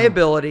 but my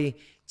ability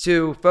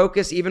to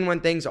focus even when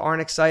things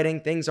aren't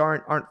exciting, things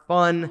aren't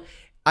fun,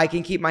 I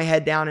can keep my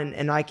head down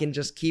and I can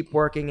just keep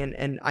working.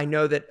 And I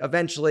know that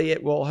eventually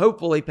it will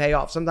hopefully pay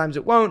off. Sometimes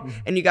it won't.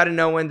 And you got to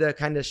know when to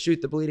kind of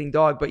shoot the bleeding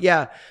dog. But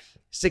yeah,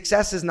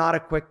 success is not a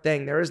quick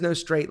thing. There is no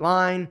straight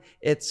line.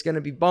 It's going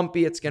to be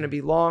bumpy. It's going to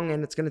be long,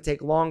 and it's going to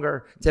take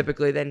longer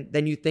typically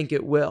than you think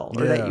it will,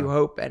 or that you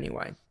hope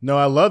anyway. No,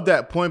 I love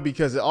that point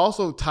because it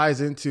also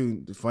ties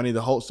into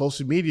the whole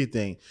social media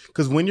thing.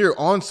 Because when you're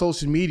on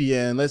social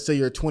media and let's say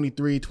you're a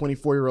 23,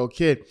 24-year-old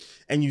kid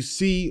and you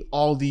see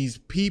all these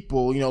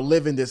people,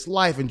 living this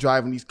life and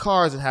driving these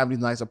cars and having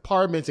these nice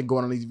apartments and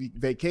going on these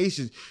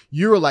vacations,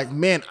 you're like,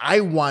 man,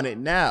 I want it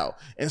now.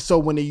 And so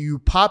when you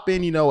pop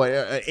in,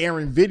 an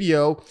Aaron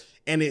video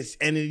and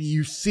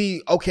you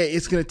see, okay,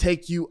 it's going to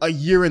take you a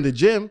year in the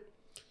gym.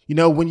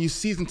 When you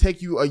see it's going to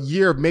take you a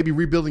year of maybe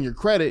rebuilding your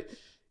credit,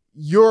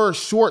 your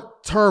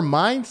short-term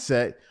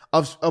mindset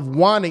of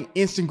wanting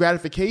instant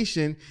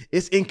gratification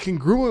is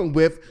incongruent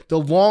with the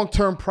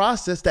long-term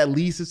process that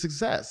leads to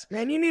success.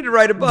 Man, you need to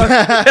write a book.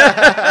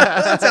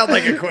 That sounds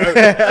like a quote.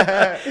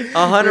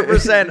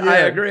 100%. Yeah. I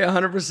agree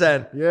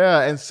 100%.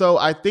 Yeah. And so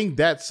I think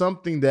that's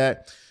something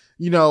that,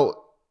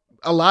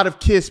 a lot of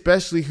kids,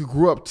 especially who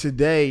grew up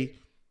today,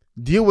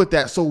 deal with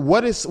that. So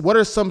what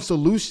are some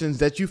solutions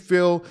that you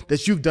feel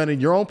that you've done in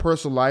your own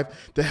personal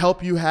life to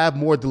help you have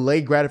more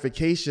delayed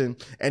gratification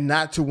and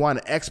not to want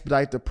to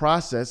expedite the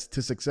process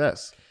to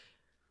success?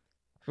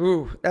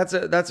 Ooh, that's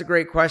a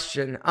great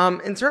question.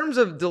 In terms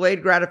of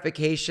delayed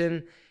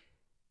gratification,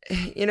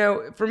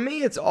 for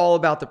me, it's all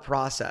about the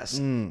process.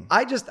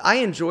 I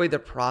enjoy the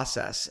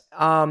process.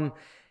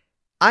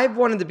 I've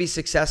wanted to be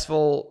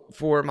successful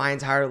for my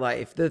entire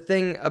life. The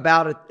thing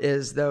about it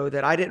is, though,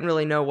 that I didn't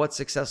really know what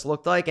success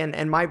looked like.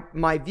 And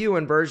my view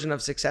and version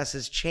of success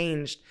has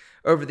changed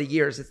over the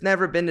years. It's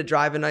never been to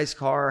drive a nice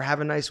car or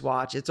have a nice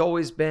watch. It's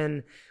always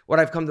been, what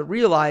I've come to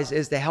realize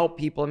is to help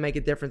people and make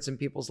a difference in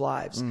people's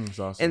lives. That's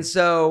awesome. And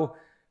so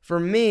for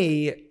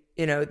me,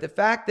 the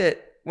fact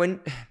that when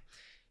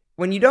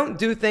you don't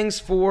do things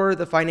for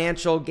the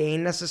financial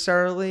gain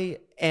necessarily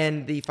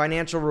and the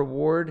financial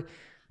reward,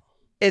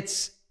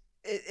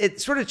 it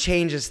sort of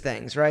changes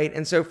things, right?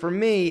 And so for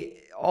me,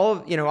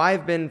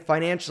 I've been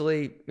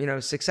financially,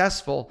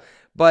 successful,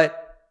 but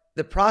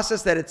the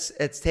process that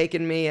it's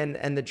taken me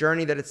and the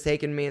journey that it's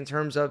taken me in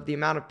terms of the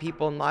amount of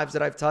people and lives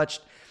that I've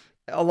touched,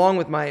 along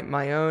with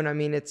my own, I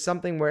mean, it's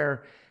something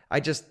where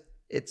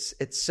it's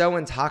so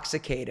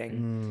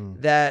intoxicating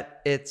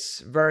that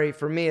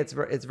for me, it's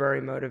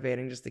very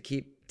motivating just to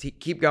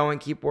keep going,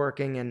 keep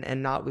working,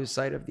 and not lose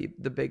sight of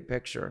the big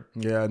picture.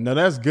 Yeah, no,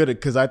 that's good,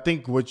 because I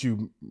think what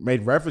you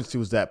made reference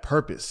to is that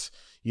purpose,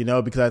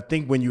 because I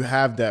think when you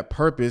have that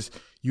purpose,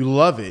 you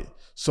love it.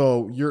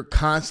 So you're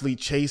constantly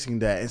chasing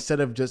that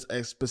instead of just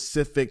a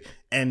specific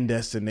end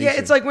destination. Yeah,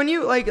 it's like when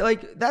you like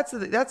that's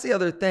the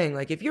other thing.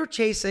 Like if you're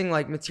chasing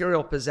like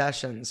material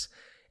possessions,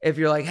 if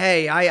you're like,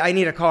 hey, I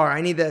need a car,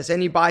 I need this,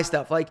 and you buy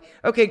stuff, like,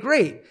 okay,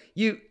 great.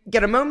 You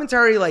get a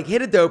momentary like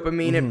hit of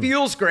dopamine, it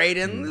feels great,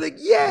 and like,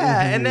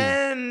 and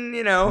then,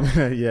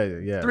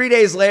 yeah. 3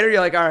 days later, you're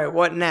like, all right,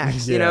 what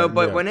next?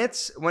 But when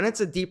it's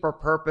a deeper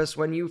purpose,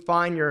 when you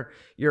find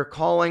your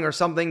calling or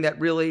something that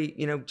really,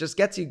 just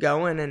gets you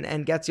going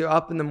and gets you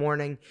up in the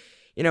morning,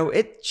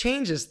 it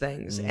changes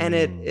things. And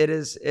it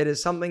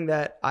is something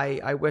that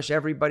I wish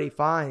everybody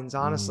finds,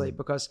 honestly,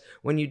 because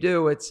when you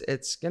do,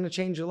 it's going to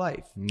change your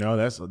life. No,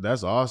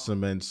 that's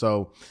awesome. And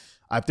so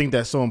I think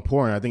that's so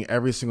important. I think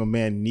every single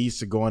man needs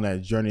to go on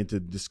that journey to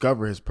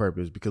discover his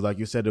purpose, because like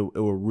you said, it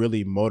will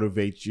really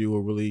motivate you, it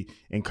will really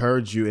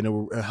encourage you, and it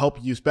will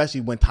help you,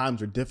 especially when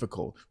times are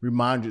difficult.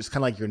 Remind you, it's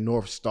kind of like your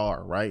North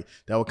Star, right?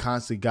 That will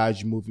constantly guide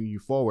you, moving you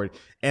forward.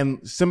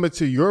 And similar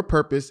to your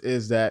purpose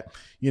is that,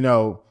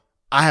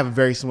 I have a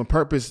very similar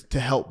purpose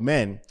to help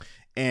men.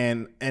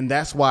 And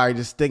that's why I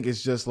just think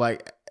it's just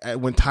like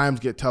when times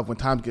get tough, when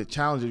times get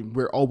challenging,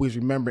 we're always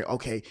remembering,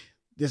 okay,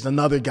 there's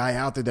another guy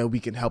out there that we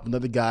can help,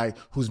 another guy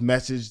whose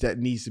message that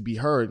needs to be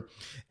heard.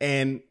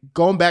 And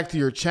going back to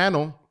your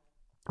channel,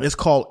 it's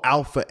called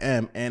Alpha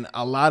M. And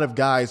a lot of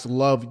guys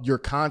love your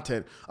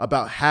content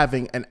about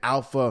having an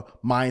alpha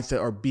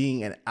mindset or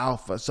being an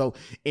alpha. So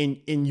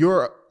in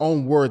your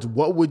own words,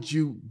 what would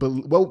you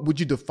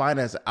define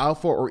as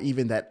alpha, or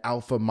even that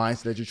alpha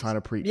mindset that you're trying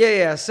to preach?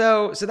 Yeah.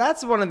 So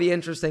that's one of the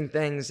interesting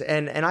things.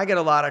 And I get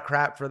a lot of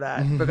crap for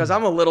that because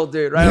I'm a little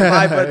dude, right?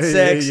 I'm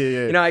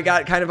 5'6". I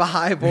got kind of a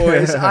high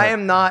voice. I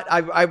am not,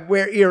 I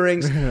wear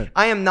earrings.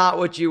 I am not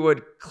what you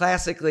would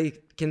classically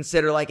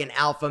consider like an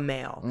alpha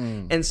male.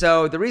 And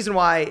so the reason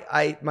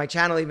why my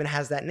channel even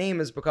has that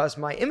name is because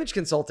my image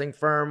consulting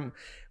firm,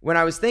 when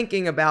I was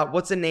thinking about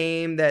what's a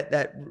name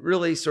that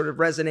really sort of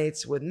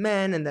resonates with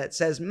men and that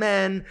says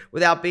men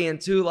without being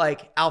too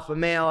like alpha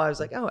male, I was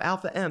like, oh,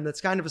 Alpha M.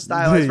 That's kind of a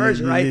stylized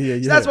version,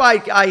 right? So that's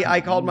why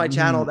I called my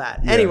channel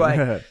that.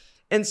 Anyway,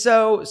 and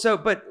so,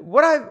 but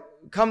what I've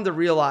come to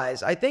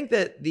realize, I think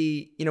that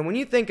when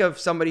you think of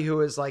somebody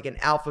who is like an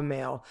alpha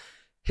male,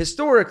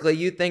 historically,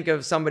 you think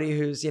of somebody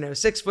who's,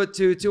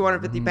 6'2",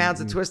 250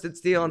 pounds of twisted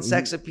steel and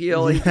sex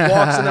appeal. He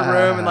walks in the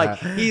room and like,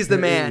 he's the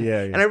man.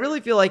 Yeah. And I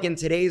really feel like in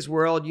today's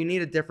world, you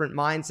need a different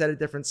mindset, a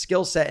different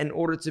skill set in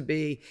order to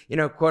be,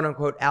 quote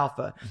unquote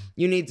alpha.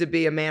 You need to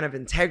be a man of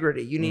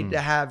integrity. You need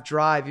to have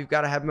drive. You've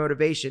got to have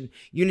motivation.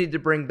 You need to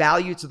bring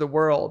value to the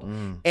world.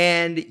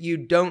 And you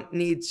don't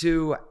need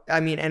to,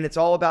 and it's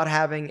all about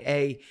having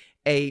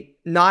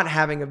not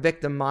having a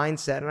victim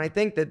mindset. And I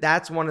think that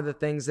that's one of the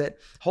things that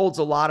holds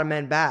a lot of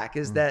men back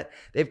is that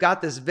they've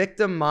got this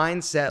victim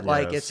mindset.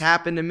 Like it's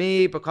happened to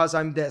me because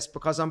I'm this,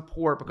 because I'm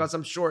poor, because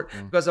I'm short,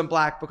 because I'm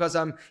black, because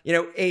I'm,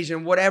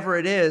 Asian, whatever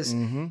it is.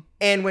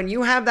 And when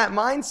you have that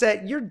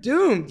mindset, you're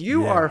doomed.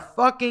 You are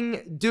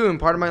fucking doomed.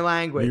 Pardon my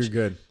language.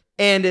 You're good.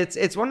 And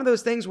it's one of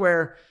those things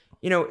where,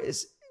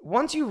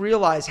 once you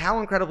realize how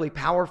incredibly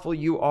powerful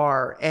you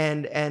are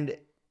and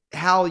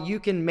how you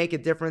can make a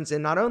difference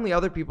in not only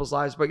other people's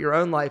lives, but your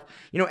own life,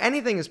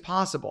 anything is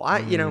possible.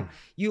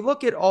 You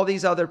look at all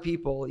these other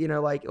people,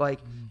 like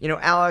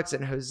Alex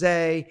and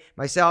Jose,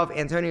 myself,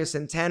 Antonio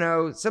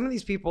Centeno, some of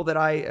these people that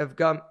I have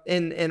got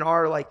in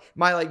our,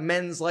 my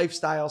men's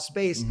lifestyle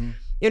space.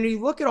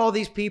 You look at all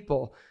these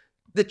people,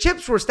 the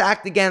chips were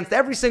stacked against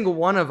every single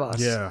one of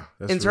us. Yeah,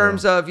 in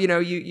terms of,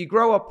 you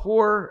grow up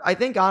poor. I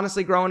think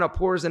honestly, growing up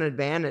poor is an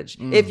advantage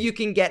if you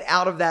can get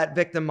out of that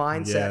victim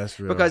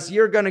mindset, because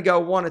you're going to go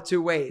one of two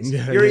ways.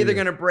 You're either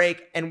going to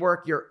break and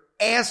work your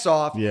ass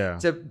off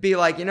to be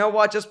like, you know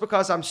what, just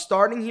because I'm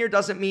starting here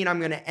doesn't mean I'm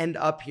going to end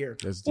up here.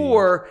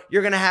 Or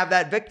you're going to have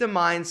that victim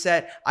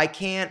mindset. I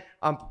can't,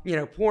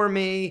 poor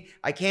me.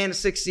 I can't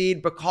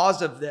succeed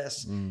because of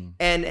this.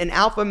 And an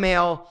alpha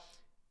male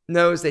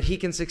knows that he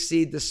can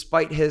succeed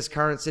despite his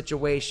current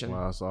situation.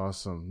 Wow, that's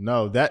awesome.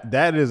 No,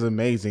 that is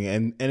amazing.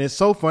 And it's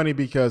so funny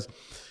because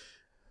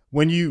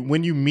when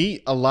you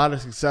meet a lot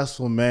of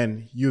successful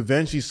men, you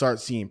eventually start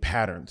seeing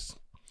patterns.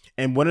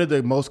 And one of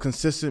the most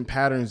consistent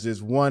patterns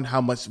is, one,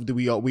 how much do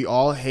we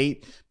all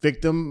hate the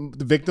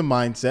victim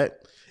mindset.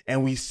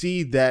 And we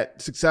see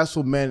that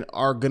successful men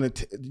are going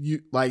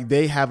to,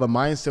 they have a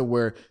mindset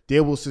where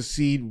they will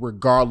succeed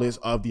regardless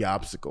of the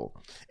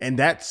obstacle. And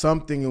that's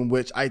something in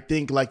which I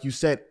think, like you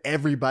said,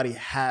 everybody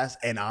has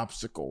an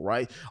obstacle,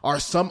 right? Are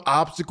some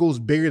obstacles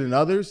bigger than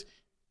others?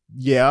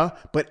 Yeah,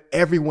 but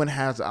everyone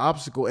has an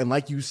obstacle. And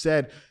like you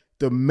said,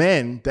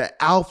 the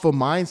alpha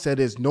mindset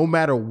is no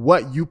matter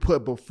what you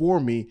put before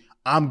me,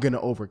 I'm going to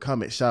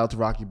overcome it. Shout out to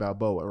Rocky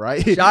Balboa,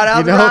 right? Shout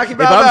out to Rocky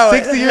Balboa. If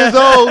I'm 60 years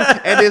old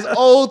and this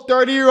old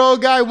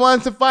 30-year-old guy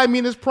wants to fight me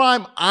in his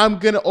prime, I'm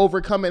going to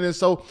overcome it. And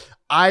so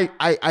I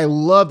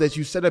love that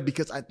you said that,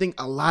 because I think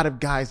a lot of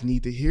guys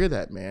need to hear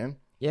that, man.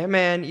 Yeah,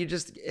 man. You've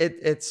just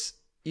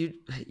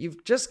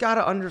got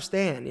to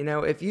understand,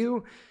 if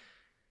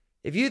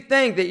you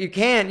think that you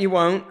can't, you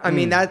won't. I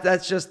mean,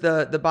 that's just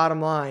the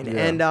bottom line.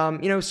 Yeah.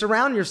 And,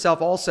 surround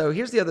yourself also.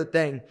 Here's the other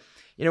thing.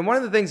 One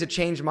of the things that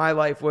changed my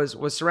life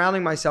was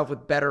surrounding myself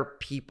with better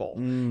people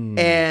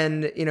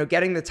and,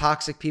 getting the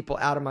toxic people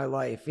out of my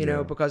life,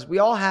 because we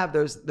all have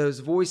those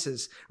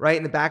voices right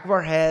in the back of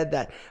our head,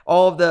 that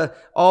all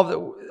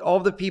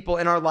of the people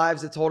in our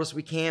lives that told us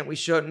we can't, we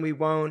shouldn't, we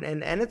won't.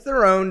 And it's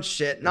their own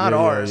shit, not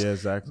ours. Yeah,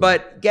 exactly.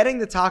 But getting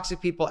the toxic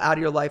people out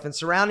of your life and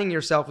surrounding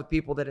yourself with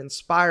people that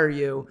inspire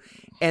you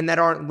and that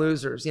aren't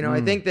losers.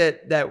 I think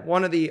that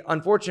one of the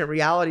unfortunate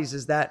realities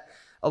is that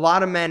a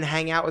lot of men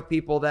hang out with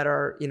people that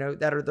are,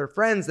 that are their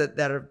friends that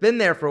have been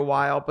there for a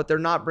while, but they're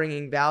not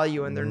bringing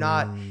value and they're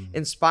not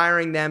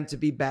inspiring them to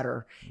be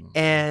better.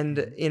 And,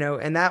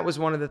 and that was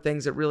one of the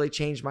things that really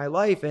changed my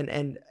life.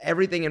 And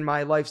everything in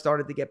my life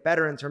started to get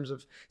better in terms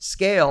of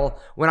scale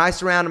when I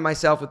surrounded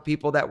myself with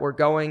people that were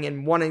going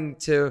and wanting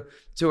to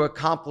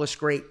accomplish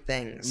great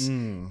things.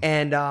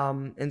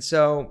 And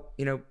so,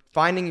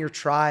 finding your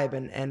tribe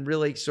and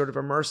really sort of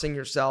immersing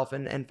yourself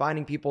and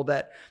finding people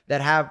that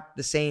have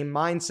the same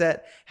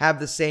mindset, have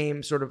the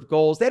same sort of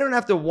goals. They don't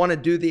have to want to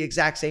do the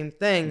exact same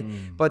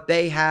thing, but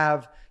they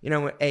have,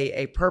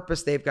 a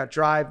purpose. They've got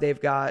drive.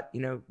 They've got,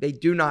 they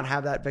do not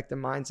have that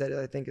victim mindset that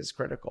I think is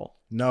critical.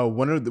 No,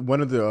 one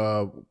of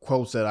the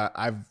quotes that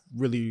I've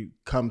really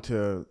come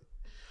to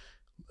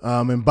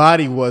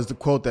embody was the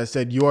quote that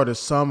said, "You are the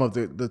sum of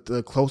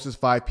the closest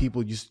 5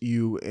 people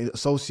you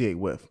associate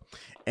with."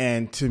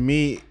 And to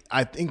me,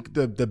 I think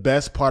the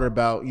best part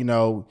about,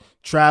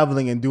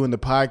 traveling and doing the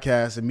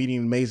podcast and meeting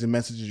amazing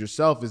messages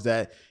yourself is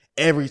that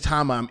every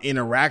time I'm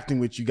interacting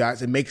with you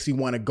guys, it makes me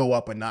want to go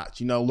up a notch,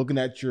 looking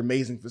at your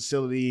amazing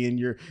facility and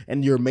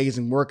your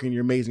amazing work and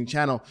your amazing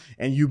channel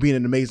and you being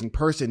an amazing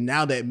person.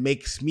 Now that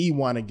makes me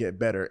want to get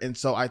better. And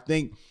so I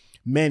think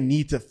men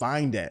need to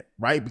find that,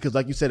 right? Because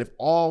like you said, if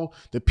all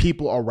the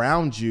people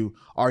around you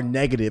are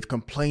negative,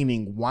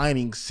 complaining,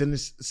 whining,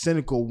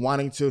 cynical,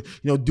 wanting to,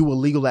 do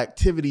illegal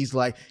activities,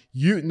 like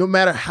no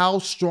matter how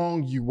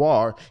strong you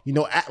are,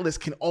 Atlas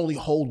can only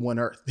hold one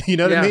earth. You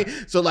know what I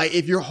mean? So like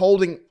if you're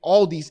holding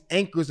all these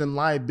anchors and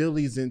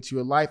liabilities into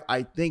your life,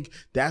 I think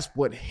that's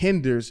what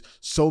hinders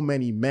so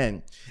many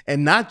men.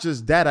 And not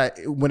just that,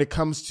 when it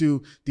comes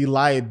to the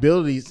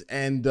liabilities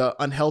and the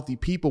unhealthy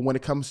people, when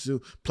it comes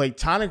to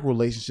platonic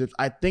relationships,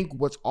 I think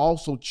what's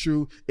also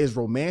true is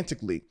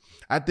romantically.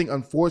 I think,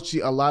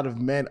 unfortunately, a lot of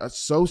men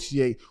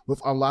associate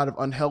with a lot of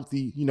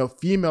unhealthy,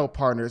 female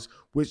partners,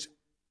 which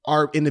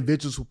are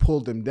individuals who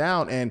pull them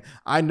down. And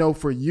I know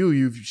for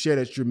you've shared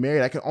that you're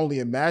married. I can only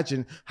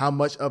imagine how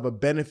much of a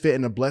benefit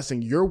and a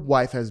blessing your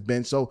wife has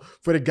been. So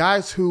for the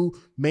guys who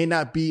may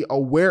not be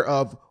aware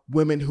of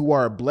women who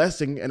are a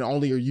blessing and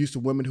only are used to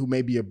women who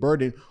may be a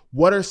burden,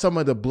 what are some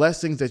of the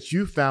blessings that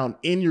you found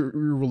in your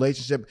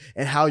relationship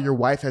and how your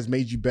wife has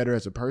made you better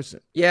as a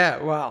person?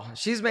 Yeah, well,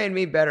 she's made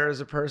me better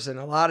as a person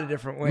a lot of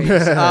different ways.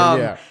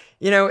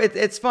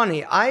 It's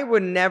funny. I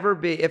would never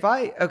be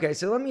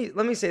so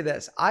let me say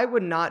this. I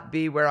would not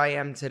be where I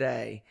am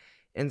today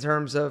in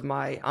terms of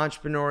my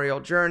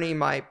entrepreneurial journey,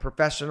 my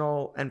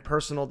professional and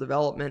personal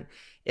development,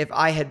 if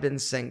I had been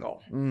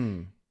single.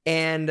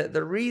 And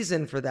the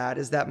reason for that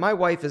is that my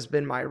wife has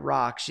been my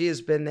rock. She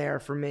has been there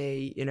for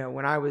me,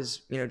 when I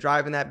was,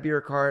 driving that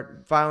beer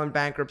cart, filing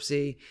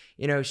bankruptcy.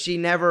 She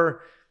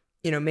never,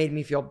 made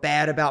me feel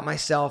bad about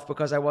myself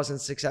because I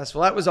wasn't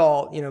successful. That was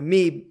all,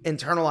 me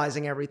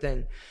internalizing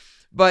everything.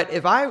 But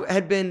if I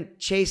had been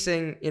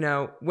chasing,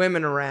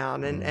 women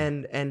around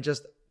and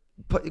just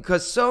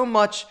because so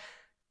much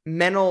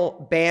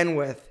mental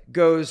bandwidth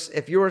goes,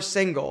 if you're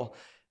single,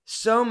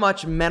 so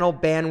much mental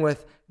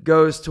bandwidth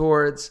goes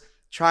towards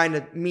trying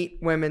to meet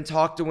women,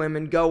 talk to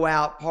women, go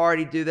out,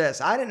 party, do this.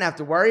 I didn't have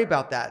to worry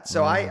about that.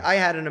 So I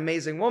had an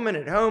amazing woman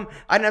at home.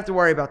 I didn't have to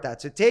worry about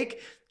that. So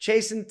take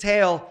chase and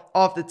tail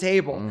off the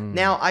table.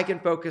 Now I can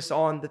focus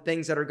on the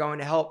things that are going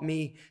to help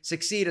me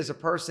succeed as a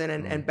person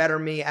and better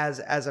me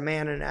as a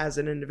man and as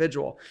an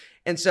individual.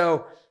 And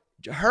so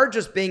her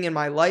just being in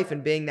my life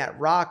and being that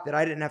rock that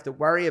I didn't have to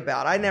worry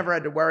about. I never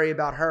had to worry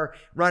about her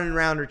running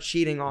around or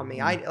cheating on me.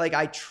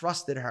 I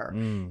trusted her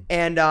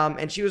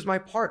and she was my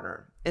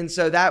partner. And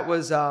so that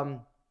was,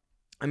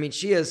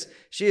 she is,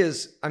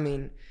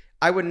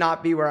 I would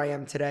not be where I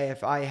am today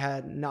if I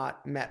had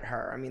not met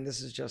her.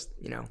 This is just,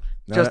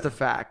 just a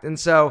fact. And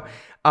so,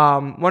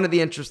 one of the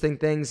interesting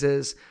things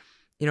is,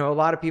 a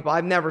lot of people,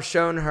 I've never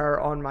shown her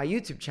on my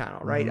YouTube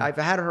channel, right? I've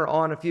had her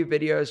on a few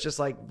videos, just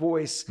like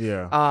voice,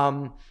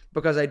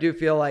 because I do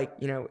feel like,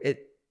 I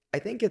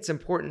think it's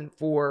important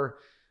for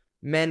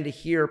men to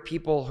hear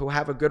people who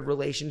have a good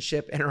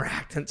relationship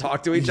interact and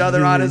talk to each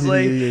other,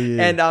 honestly,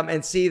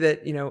 and see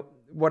that,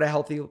 what a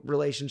healthy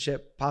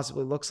relationship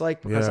possibly looks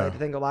like, because I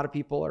think a lot of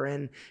people are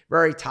in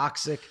very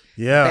toxic,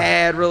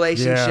 bad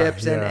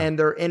relationships and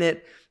they're in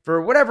it for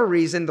whatever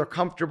reason. They're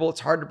comfortable. It's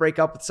hard to break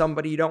up with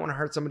somebody. You don't want to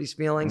hurt somebody's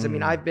feelings.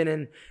 I've been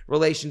in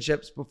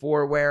relationships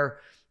before where,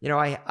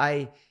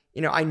 I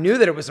knew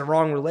that it was a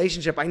wrong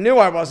relationship. I knew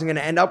I wasn't going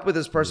to end up with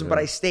this person, but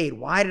I stayed.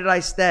 Why did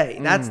I stay?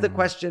 That's the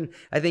question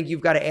I think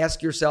you've got to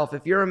ask yourself.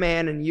 If you're a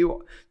man and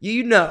if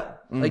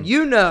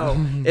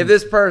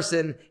this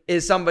person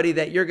is somebody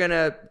that you're going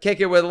to kick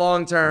it with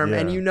long term,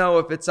 and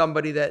if it's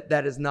somebody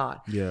that is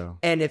not.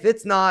 And if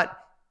it's not,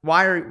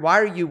 why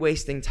are you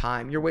wasting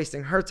time? You're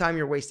wasting her time.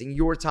 You're wasting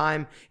your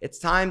time. It's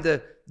time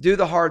to do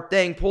the hard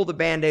thing, pull the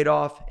Band-Aid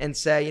off and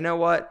say, you know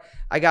what?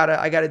 I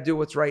gotta do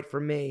what's right for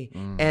me.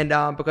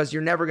 And because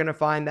you're never going to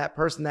find that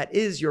person that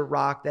is your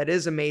rock, that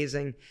is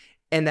amazing,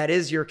 and that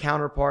is your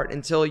counterpart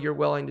until you're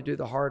willing to do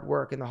the hard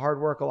work. And the hard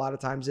work a lot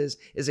of times is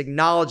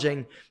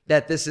acknowledging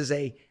that this is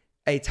a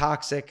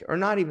toxic, or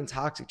not even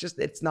toxic, just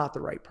it's not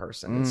the right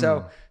person. And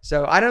so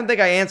I don't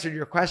think I answered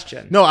your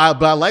question. No,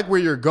 but I like where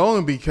you're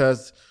going,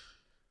 because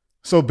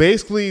so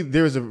basically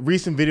there's a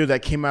recent video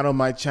that came out on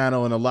my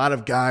channel, and a lot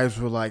of guys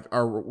were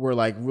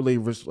really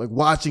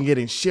watching it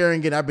and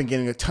sharing it. I've been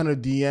getting a ton of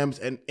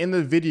DMs, and in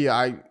the video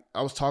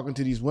I was talking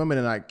to these women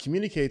and I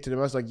communicated to them.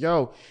 I was like,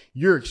 yo,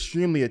 you're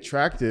extremely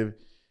attractive,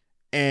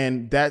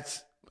 and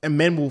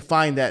men will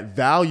find that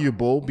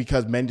valuable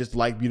because men just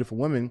like beautiful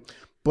women.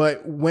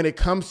 But when it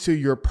comes to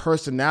your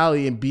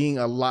personality and being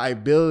a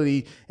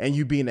liability and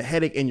you being a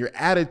headache and your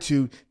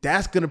attitude,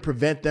 that's going to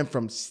prevent them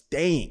from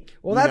staying.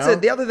 Well, that's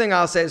it. The other thing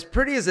I'll say is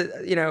pretty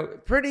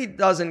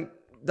doesn't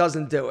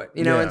do it,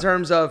 in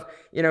terms of,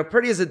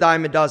 pretty as a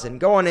dime a dozen.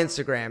 Go on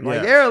Instagram.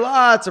 There are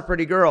lots of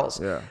pretty girls,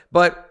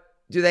 but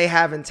do they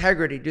have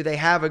integrity? Do they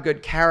have a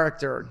good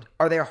character?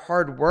 Are they a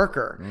hard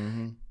worker?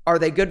 Are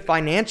they good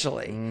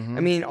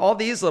financially? All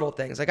these little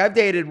things. Like, I've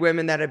dated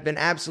women that have been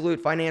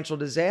absolute financial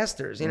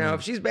disasters.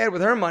 If she's bad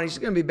with her money, she's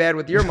going to be bad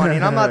with your money.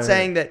 And I'm not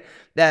saying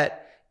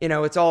that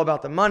it's all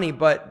about the money,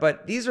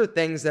 but these are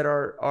things that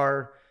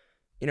are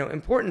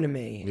important to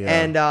me.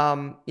 And,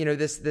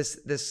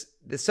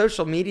 this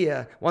social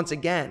media, once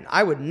again,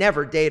 I would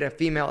never date a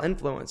female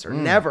influencer,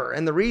 never.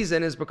 And the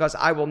reason is because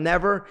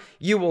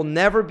you will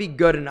never be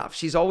good enough.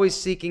 She's always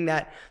seeking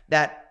that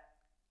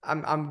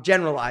I'm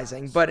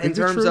generalizing, but in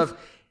terms of,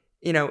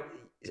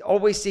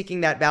 always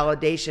seeking that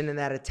validation and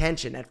that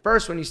attention. At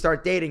first, when you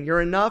start dating,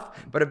 you're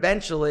enough, but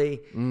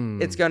eventually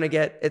it's going to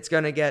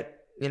get,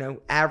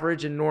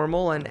 average and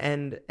normal.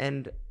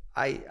 And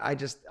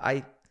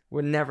I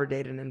would never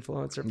date an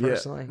influencer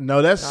personally. Yeah.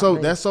 No,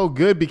 that's so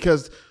good,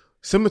 because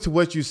similar to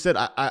what you said,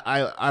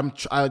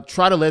 I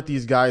try to let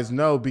these guys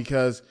know,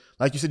 because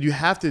like you said, you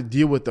have to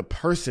deal with the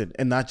person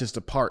and not just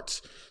the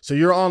parts. So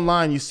you're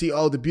online, you see,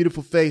 the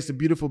beautiful face, the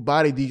beautiful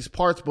body, these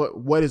parts, but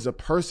what is a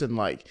person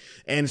like?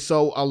 And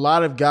so a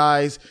lot of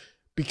guys,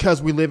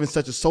 because we live in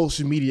such a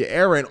social media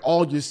era, and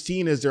all you're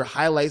seeing is their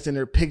highlights and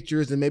their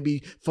pictures and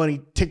maybe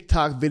funny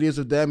TikTok videos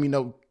of them,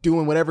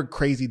 doing whatever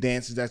crazy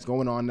dances that's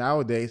going on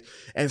nowadays.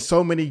 And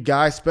so many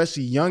guys,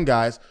 especially young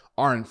guys,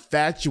 are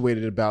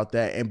infatuated about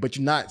that. But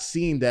you're not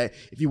seeing that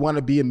if you want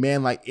to be a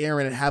man like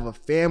Aaron and have a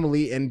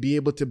family and be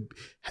able to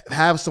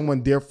have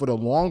someone there for the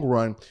long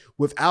run,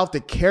 without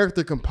the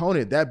character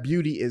component, that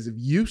beauty is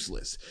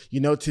useless.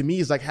 To me,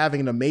 it's like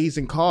having an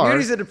amazing car.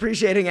 Beauty's a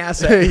depreciating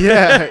asset.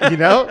 Yeah.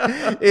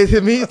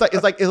 To me,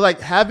 it's like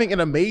having an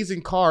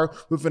amazing car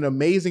with an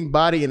amazing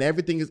body, and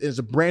everything is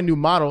a brand new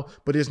model,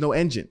 but there's no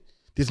engine.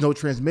 There's no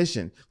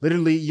transmission.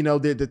 Literally,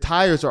 the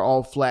tires are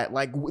all flat.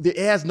 Like, it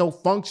has no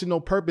functional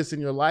purpose in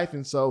your life.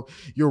 And so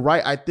you're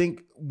right. I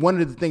think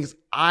one of the things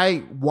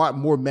I want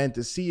more men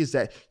to see is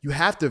that you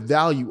have to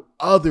value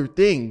other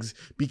things,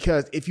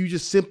 because if you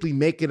just simply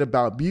make it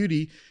about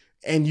beauty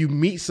and you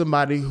meet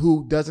somebody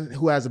who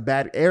has a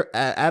bad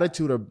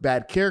attitude or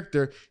bad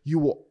character, you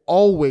will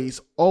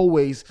always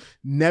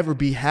never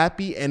be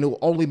happy, and it will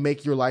only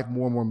make your life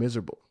more and more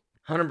miserable.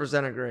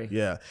 100% agree.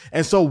 Yeah.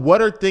 And so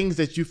what are things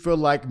that you feel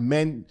like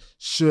men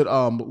should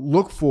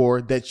look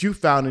for that you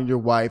found in your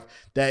wife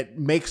that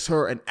makes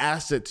her an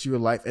asset to your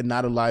life and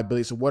not a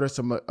liability? So what are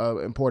some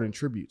important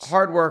attributes?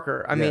 Hard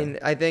worker. I mean,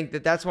 I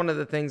think that's one of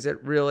the things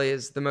that really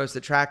is the most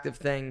attractive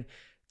thing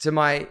that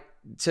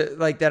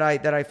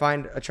I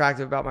find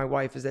attractive about my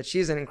wife, is that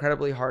she's an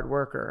incredibly hard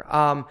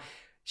worker.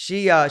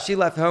 She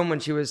left home when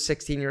she was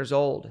 16 years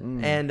old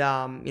and,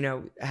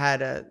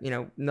 had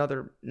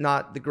another,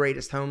 not the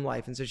greatest home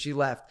life. And so she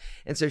left.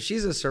 And so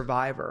she's a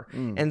survivor.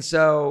 And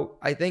so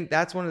I think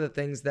that's one of the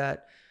things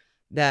that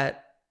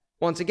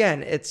once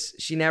again,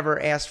 she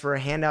never asked for a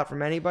handout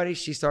from anybody.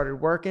 She started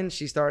working.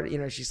 She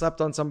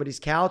slept on somebody's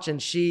couch,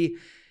 and she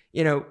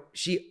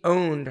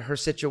owned her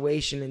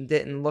situation and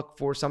didn't look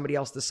for somebody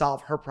else to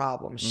solve her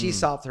problem. She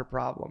solved her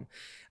problem.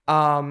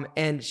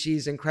 And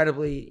she's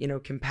incredibly,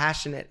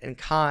 compassionate and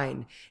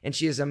kind, and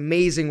she is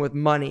amazing with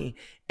money.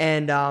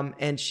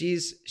 And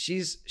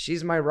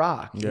she's my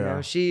rock.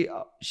 She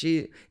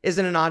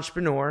isn't an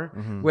entrepreneur,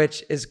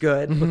 which is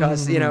good,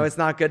 because, it's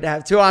not good to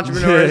have two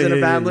entrepreneurs in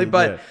a family,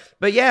 but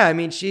yeah, I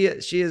mean,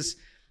 she's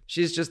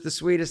just the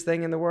sweetest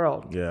thing in the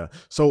world. Yeah.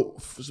 So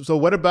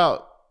what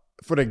about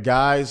for the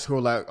guys who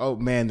are like, oh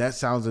man, that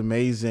sounds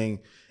amazing,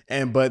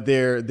 but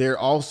they're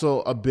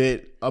also a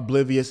bit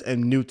oblivious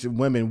and new to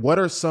women? What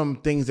are some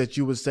things that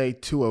you would say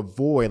to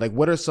avoid? Like,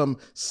 what are some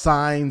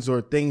signs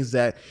or things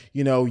that,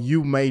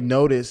 you may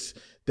notice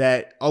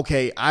that,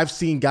 okay, I've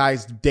seen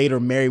guys date or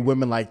marry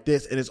women like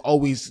this, and it's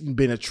always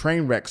been a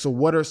train wreck. So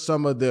what are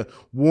some of the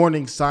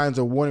warning signs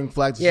or warning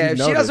flags that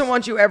you if she doesn't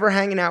want you ever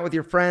hanging out with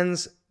your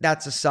friends,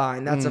 that's a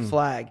sign. That's a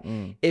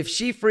flag. If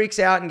she freaks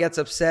out and gets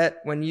upset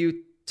when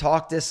you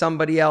talk to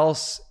somebody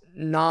else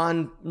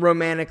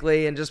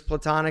non-romantically and just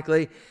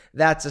platonically,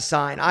 that's a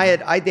sign.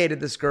 I dated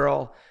this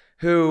girl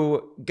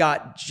who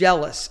got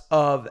jealous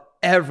of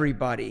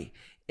everybody,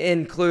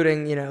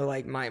 including,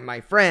 like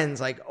my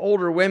friends, like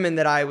older women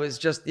that I was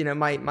just,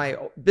 my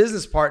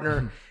business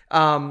partner,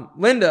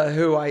 Linda,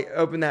 who I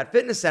opened that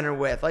fitness center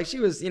with. Like, she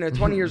was,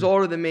 20 years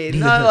older than me.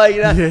 Not like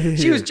that.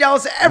 She was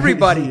jealous of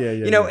everybody.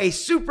 A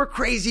super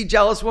crazy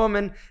jealous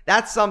woman.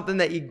 That's something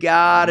that you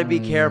gotta be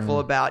careful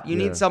about. You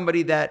need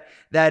somebody that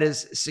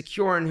is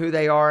secure in who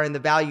they are and the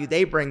value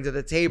they bring to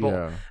the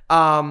table.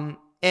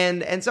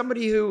 And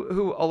somebody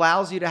who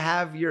allows you to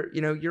have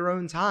your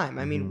own time.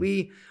 I mean,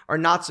 we are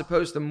not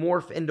supposed to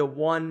morph into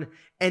one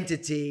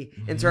entity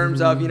in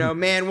terms of,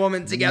 man,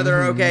 woman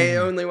together. Okay.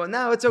 Only one.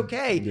 No, it's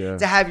okay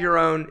to have your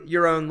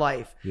own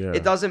life.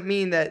 It doesn't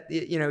mean that,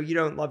 you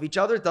don't love each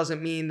other. It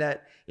doesn't mean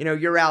that,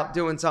 you're out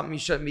doing something you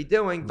shouldn't be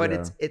doing, but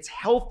it's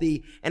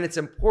healthy, and it's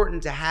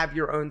important to have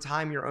your own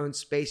time, your own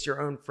space, your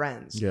own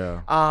friends.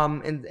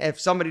 And if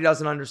somebody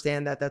doesn't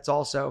understand that, that's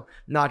also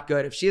not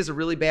good. If she has a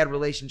really bad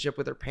relationship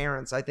with her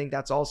parents, I think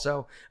that's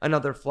also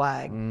another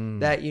flag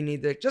that you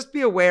need to just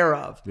be aware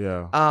of.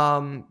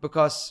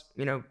 Because,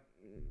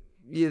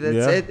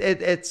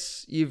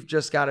 You've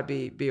just got to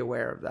be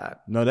aware of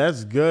that. No,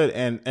 that's good.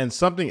 And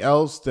something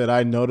else that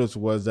I noticed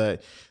was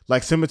that,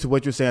 like, similar to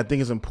what you're saying, I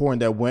think it's important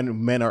that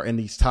when men are in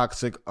these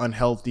toxic,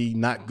 unhealthy,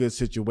 not good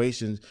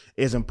situations,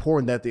 it's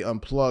important that they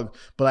unplug.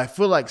 But I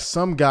feel like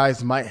some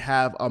guys might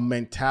have a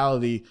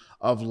mentality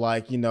of,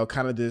 like,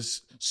 kind of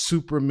this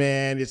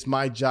Superman, it's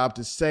my job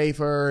to save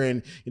her,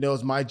 and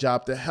it's my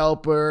job to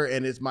help her,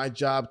 and it's my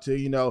job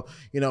to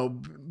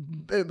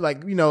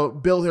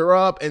build her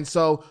up. And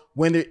so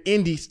when they're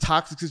in these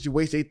toxic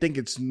situations, they think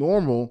it's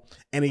normal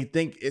and they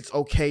think it's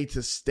okay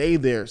to stay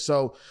there.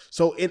 So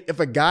if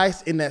a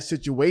guy's in that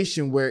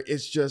situation where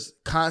it's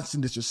just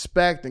constant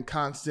disrespect and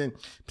constant,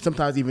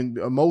 sometimes even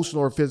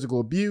emotional or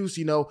physical abuse,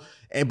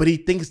 but he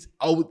thinks,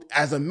 oh,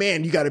 as a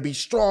man, you got to be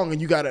strong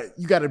and you got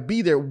to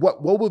be there.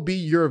 What would be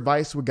your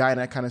advice to a guy in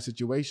that kind of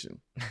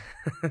situation?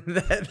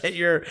 that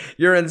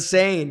you're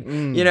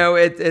insane.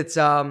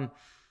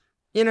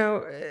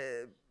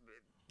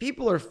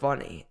 People are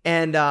funny,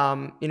 and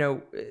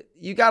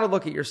you got to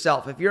look at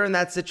yourself. If you're in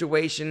that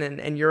situation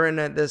and you're in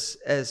this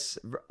as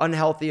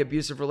unhealthy,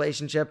 abusive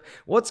relationship,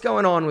 what's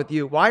going on with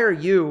you? Why are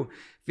you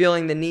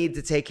feeling the need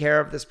to take care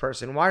of this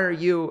person? Why are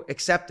you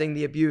accepting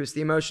the abuse,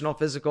 the emotional,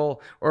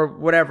 physical, or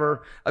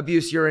whatever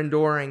abuse you're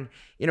enduring?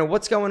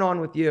 What's going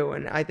on with you?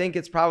 And I think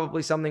it's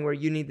probably something where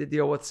you need to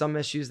deal with some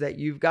issues that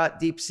you've got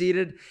deep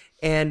seated.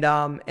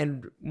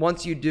 And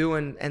once you do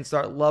and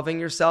start loving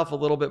yourself a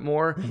little bit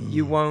more,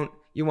 you won't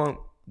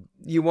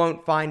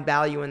find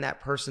value in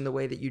that person the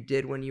way that you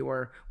did when you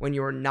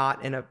were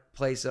not in a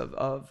place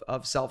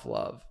of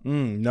self-love.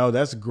 No,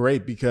 that's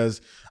great, because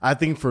I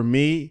think for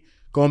me,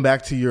 going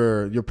back to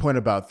your point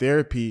about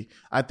therapy,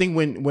 I think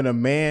when a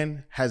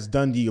man has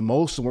done the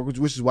emotional work,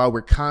 which is why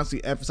we're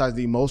constantly emphasizing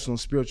the emotional and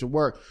spiritual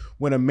work,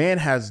 when a man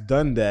has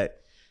done that,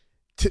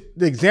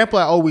 the example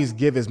I always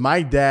give is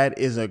my dad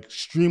is an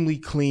extremely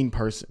clean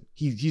person.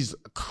 He's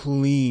a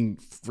clean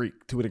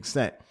freak to an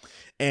extent.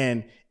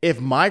 And if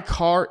my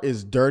car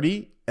is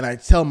dirty and I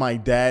tell my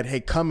dad,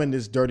 hey, come in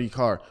this dirty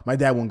car, my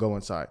dad won't go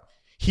inside.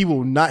 He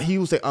will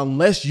say,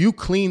 unless you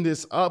clean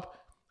this up,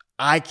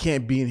 I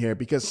can't be in here,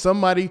 because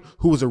somebody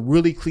who is a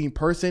really clean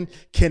person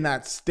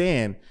cannot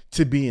stand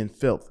to be in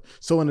filth.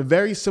 So in a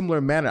very similar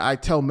manner, I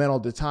tell men all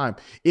the time,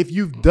 if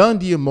you've done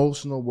the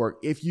emotional work,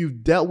 if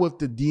you've dealt with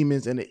the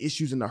demons and the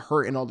issues and the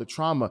hurt and all the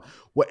trauma,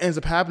 what ends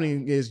up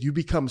happening is you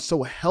become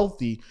so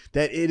healthy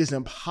that it is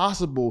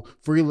impossible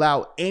for you to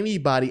allow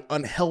anybody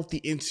unhealthy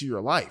into your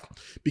life,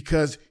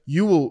 because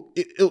it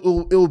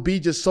will be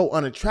just so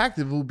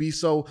unattractive. It will be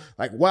so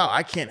like, wow,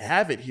 I can't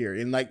have it here.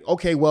 And like,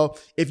 okay, well,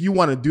 if you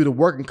want to do the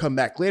work and come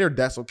back later,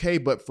 that's okay.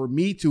 But for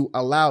me to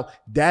allow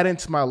that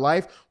into my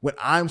life when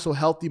I'm so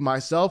healthy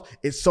myself,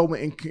 it's so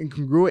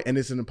incongruent and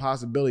it's an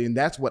impossibility. And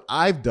that's what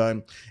I've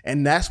done.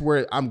 And that's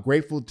where I'm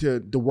grateful to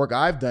the work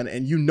I've done.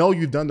 And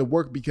you've done the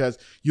work, because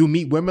you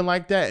meet women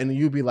like that and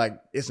you'll be like,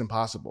 it's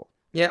impossible.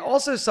 Yeah.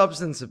 Also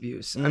substance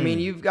abuse. I mean,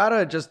 you've got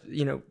to just,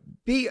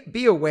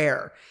 be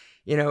aware.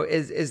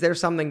 Is there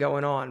something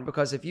going on?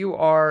 Because if you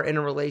are in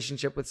a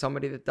relationship with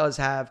somebody that does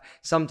have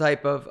some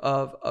type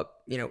of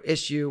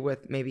issue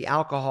with maybe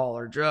alcohol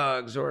or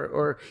drugs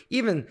or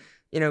even,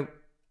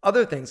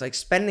 other things like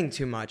spending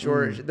too much,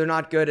 or they're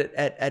not good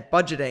at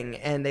budgeting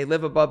and they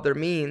live above their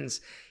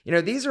means.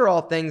 These are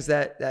all things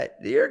that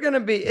you're going to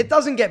be, it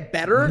doesn't get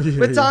better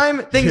with time.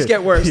 Things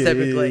get worse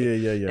typically.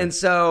 Yeah. And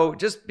so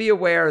just be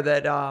aware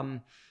that,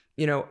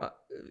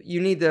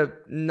 you need to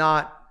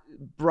not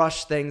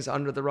brush things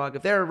under the rug.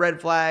 If there are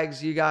red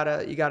flags, you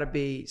gotta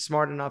be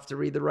smart enough to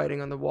read the writing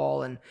on the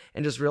wall and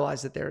just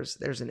realize that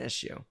there's an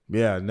issue.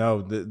 Yeah,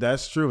 no,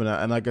 that's true.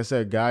 And like I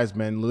said, guys,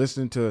 man,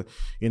 listen to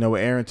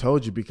what Aaron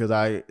told you, because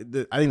I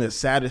think the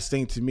saddest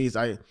thing to me is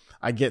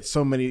I get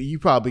so many. Your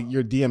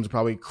DMs are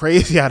probably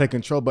crazy out of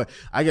control, but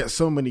I get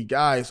so many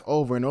guys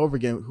over and over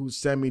again who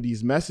send me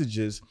these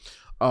messages,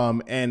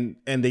 and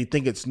they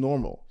think it's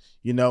normal.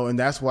 And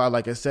that's why,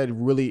 like I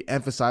said, really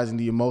emphasizing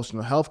the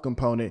emotional health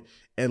component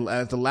and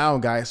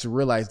allowing guys to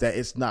realize that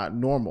it's not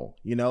normal,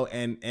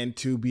 and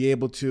to be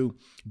able to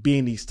be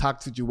in these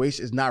toxic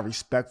situations is not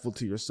respectful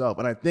to yourself.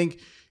 And I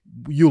think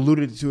you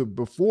alluded to it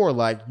before,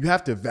 like you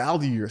have to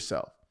value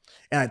yourself.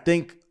 And I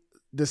think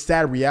the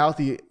sad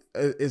reality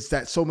is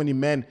that so many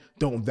men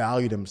don't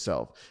value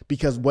themselves,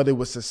 because whether it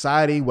was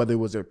society, whether it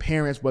was their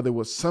parents, whether it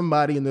was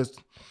somebody in this,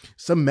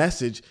 some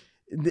message,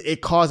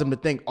 it caused them to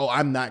think, oh,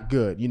 I'm not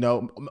good.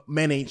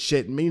 Men ain't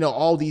shit.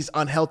 All these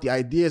unhealthy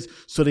ideas.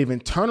 So they've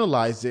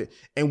internalized it.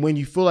 And when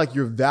you feel like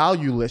you're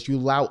valueless, you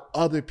allow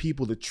other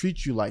people to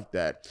treat you like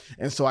that.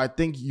 And so I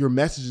think your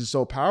message is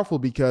so powerful,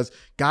 because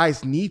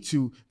guys need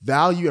to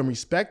value and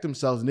respect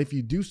themselves. And if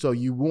you do so,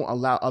 you won't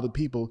allow other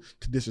people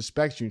to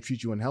disrespect you and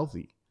treat you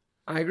unhealthy.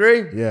 I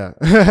agree.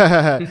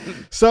 Yeah.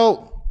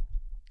 So,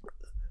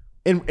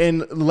 and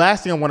the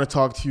last thing I want to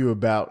talk to you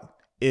about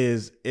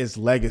is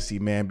legacy,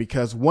 man,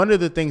 because one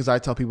of the things I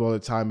tell people all the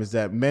time is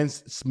that men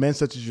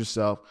such as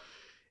yourself,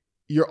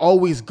 you're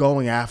always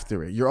going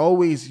after it. You're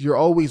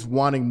always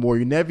wanting more.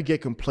 You never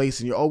get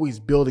complacent. You're always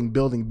building,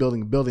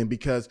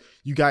 because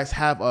you guys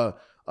have a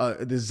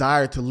a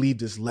desire to leave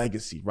this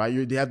legacy,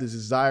 right? They have this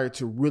desire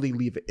to really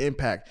leave an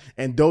impact.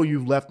 And though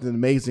you've left an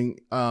amazing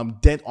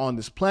dent on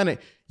this planet,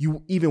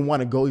 you even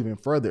want to go even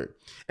further.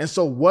 And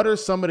so what are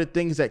some of the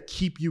things that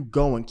keep you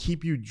going,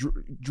 keep you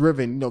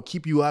driven,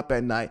 keep you up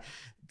at night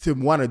to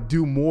want to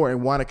do more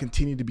and want to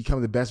continue to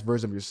become the best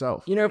version of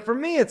yourself? For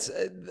me, it's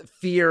the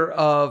fear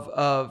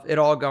of it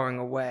all going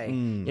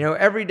away.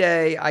 Every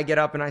day I get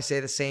up and I say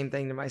the same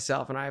thing to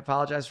myself, and I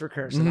apologize for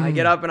cursing. I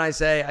get up and I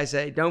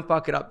say, don't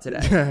fuck it up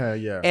today.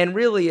 Yeah. And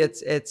really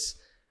it's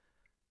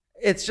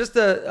just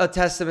a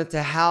testament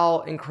to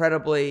how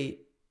incredibly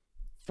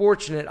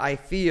fortunate I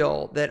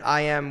feel that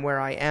I am where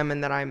I am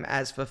and that I'm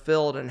as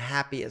fulfilled and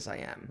happy as I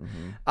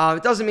am.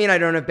 It doesn't mean I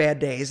don't have bad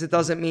days. It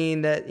doesn't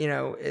mean that,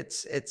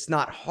 it's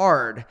not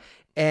hard.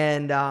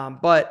 And,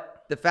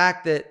 but the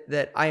fact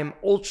that I am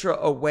ultra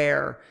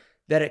aware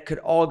that it could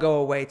all go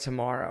away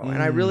tomorrow.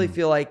 And I really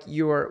feel like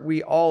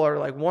we all are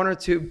like one or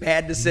two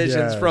bad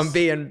decisions from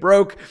being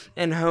broke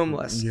and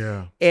homeless.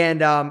 Yeah.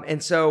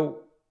 And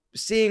so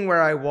seeing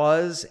where I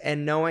was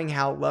and knowing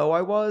how low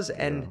I was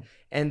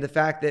and the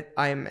fact that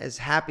I'm as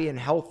happy and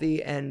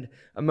healthy and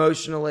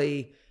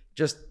emotionally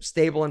just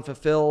stable and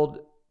fulfilled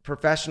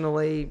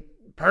professionally,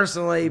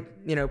 personally,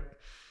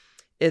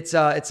 it's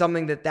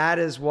something that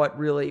is what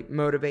really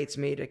motivates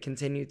me to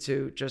continue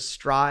to just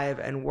strive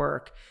and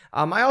work.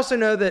 I also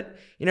know that,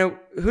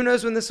 who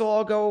knows when this will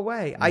all go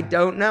away? I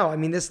don't know. I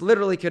mean, this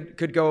literally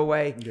could go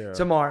away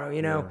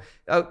tomorrow,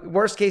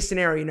 worst case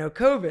scenario,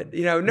 COVID,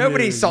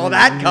 nobody saw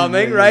that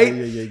coming,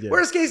 right?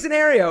 Worst case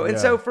scenario. And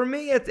so for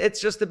me, it's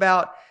just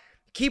about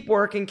keep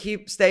working,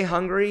 stay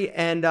hungry,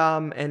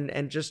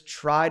 and just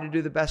try to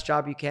do the best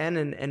job you can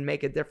and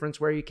make a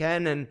difference where you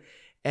can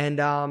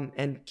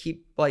and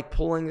keep like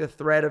pulling the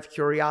thread of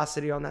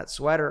curiosity on that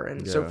sweater.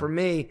 And so for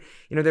me,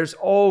 there's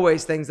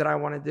always things that I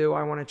want to do.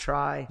 I want to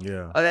try.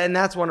 Yeah. And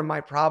that's one of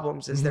my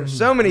problems is there's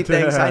so many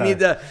things I need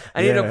to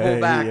pull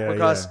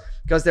back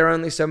because there are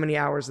only so many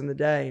hours in the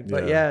day.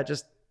 But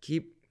just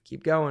keep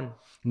going.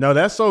 No,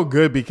 that's so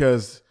good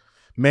because,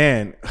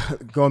 man,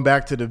 going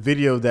back to the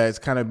video that's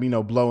kind of,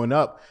 blowing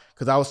up,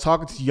 because I was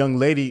talking to a young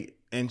lady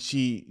and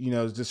she,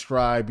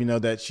 described,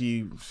 that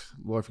she,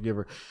 Lord forgive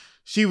her,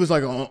 she was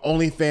like on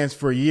OnlyFans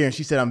for a year and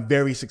she said, I'm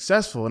very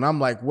successful. And I'm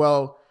like,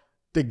 well,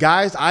 the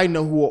guys I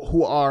know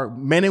who are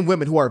men and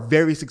women who are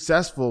very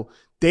successful,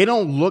 they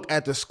don't look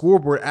at the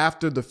scoreboard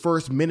after the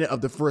first minute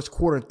of the first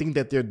quarter and think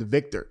that they're the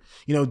victor.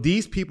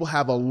 These people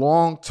have a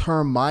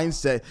long-term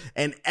mindset,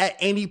 and at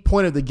any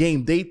point of the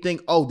game, they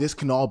think, oh, this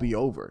can all be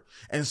over.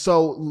 And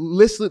so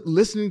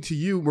listening to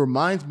you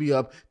reminds me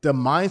of the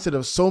mindset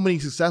of so many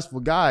successful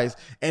guys,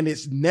 and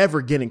it's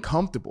never getting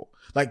comfortable.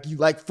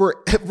 Like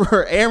for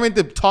Aaron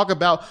to talk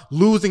about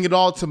losing it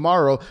all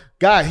tomorrow,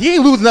 God, he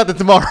ain't losing nothing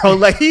tomorrow.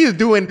 Like he is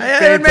doing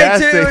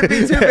fantastic. It would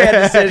be two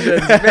bad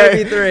decisions,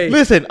 maybe 3.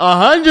 Listen,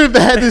 100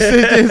 bad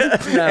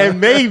decisions,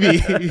 and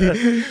maybe.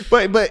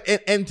 But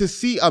to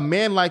see a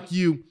man like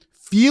you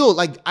feel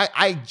like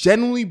I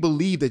genuinely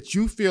believe that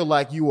you feel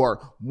like you are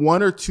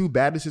 1 or 2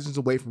 bad decisions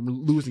away from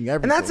losing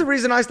everything. And that's the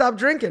reason I stopped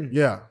drinking.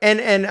 Yeah.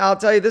 And I'll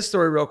tell you this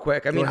story real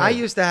quick. I mean, I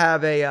used to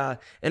have an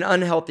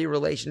unhealthy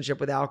relationship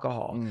with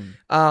alcohol.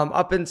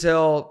 Up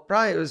until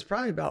it was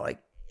probably about like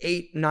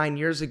 8-9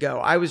 years ago.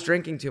 I was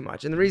drinking too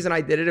much. And the reason I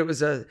did it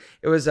was a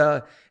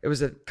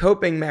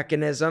coping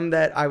mechanism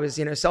that I was,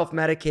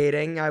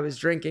 self-medicating. I was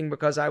drinking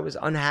because I was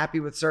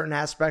unhappy with certain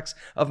aspects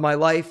of my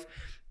life.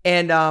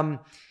 And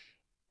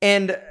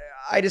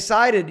I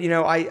decided,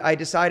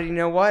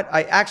 what?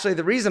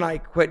 The reason I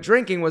quit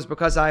drinking was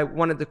because I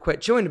wanted to quit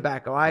chewing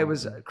tobacco. I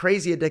was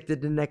crazy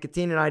addicted to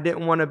nicotine and I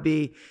didn't want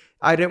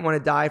to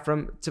die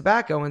from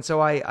tobacco. And so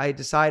I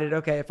decided,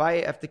 okay, if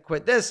I have to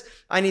quit this,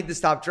 I need to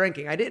stop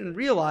drinking. I didn't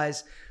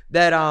realize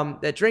that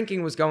not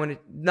drinking was going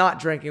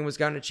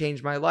to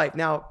change my life.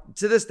 Now,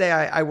 to this day,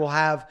 I will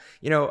have,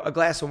 a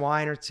glass of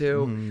wine or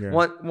two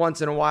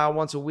once in a while,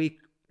 once a week,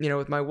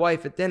 with my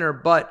wife at dinner.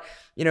 But,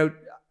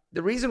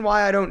 the reason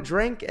why I don't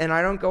drink and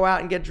I don't go out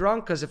and get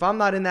drunk, because if I'm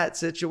not in that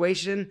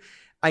situation,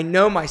 I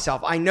know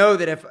myself. I know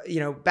that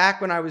if,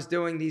 back when I was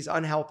doing these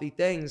unhealthy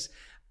things,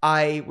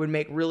 I would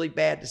make really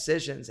bad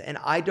decisions. And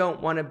I don't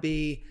want to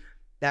be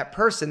that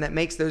person that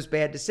makes those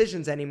bad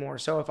decisions anymore.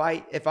 So if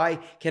I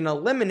can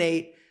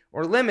eliminate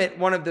or limit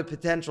one of the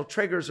potential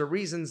triggers or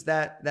reasons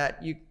that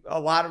a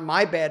lot of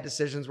my bad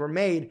decisions were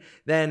made,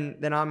 then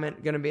I'm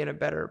going to be in a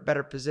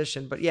better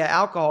position. But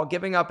yeah,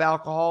 giving up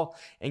alcohol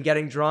and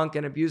getting drunk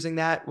and abusing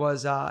that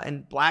was,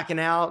 and blacking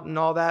out and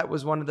all that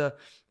was one of the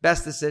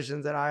best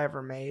decisions that I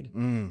ever made.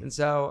 And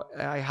so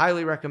I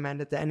highly recommend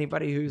it to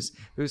anybody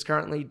who's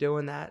currently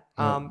doing that.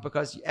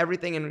 Because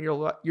everything in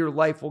your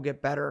life will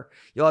get better.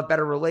 You'll have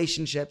better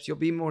relationships. You'll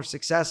be more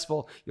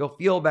successful. You'll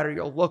feel better.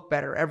 You'll look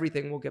better.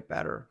 Everything will get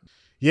better.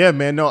 Yeah,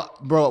 man. No,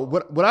 bro,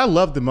 what I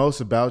love the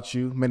most about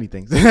you, many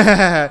things,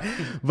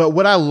 but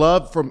what I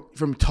love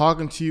from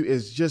talking to you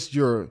is just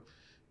your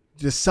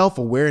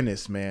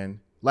self-awareness,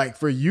 man. Like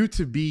for you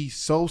to be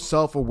so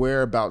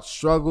self-aware about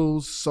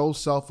struggles, so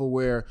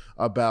self-aware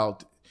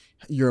about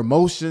your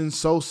emotions,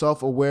 so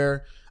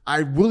self-aware. I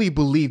really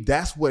believe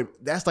that's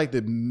like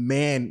the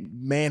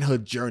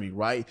manhood journey,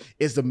 right?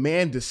 Is the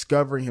man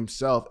discovering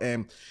himself,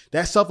 and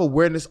that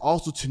self-awareness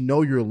also to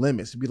know your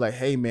limits, to be like,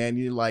 hey man,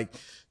 you're like,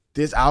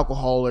 this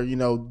alcohol or,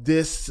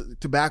 this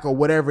tobacco,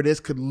 whatever it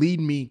is, could lead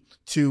me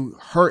to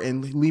hurt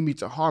and lead me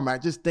to harm. I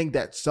just think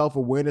that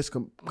self-awareness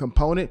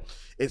component,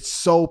 it's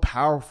so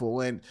powerful.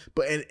 And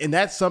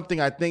that's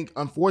something I think,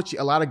 unfortunately,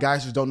 a lot of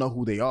guys just don't know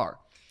who they are,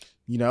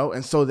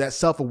 and so that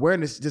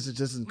self-awareness just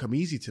doesn't come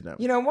easy to them.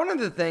 One of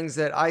the things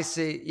that I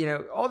see,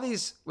 all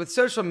these with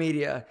social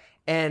media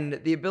and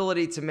the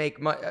ability to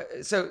make money.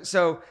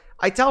 So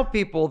I tell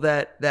people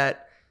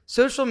that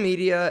social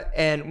media,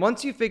 and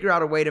once you figure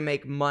out a way to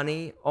make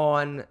money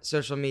on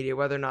social media,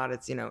 whether or not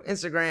it's,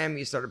 Instagram,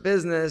 you start a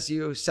business,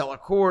 you sell a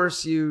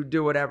course, you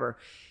do whatever,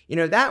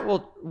 that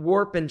will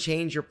warp and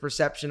change your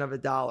perception of a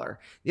dollar.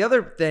 The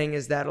other thing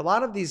is that a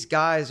lot of these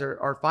guys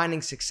are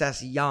finding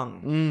success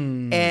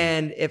young.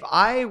 And if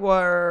I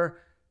was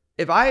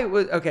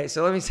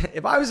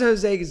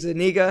Jose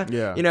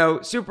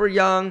Zuniga, super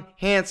young,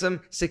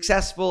 handsome,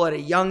 successful at a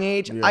young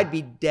age, I'd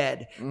be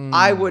dead.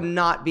 I would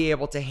not be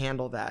able to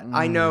handle that.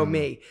 I know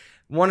me.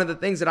 One of the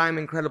things that I'm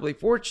incredibly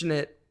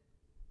fortunate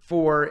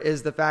for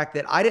is the fact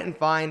that I didn't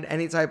find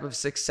any type of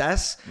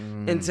success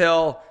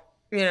until,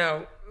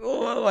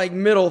 like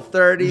middle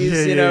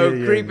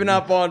 30s, creeping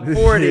up on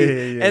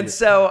 40. And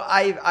so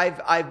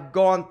I've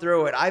gone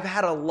through it. I've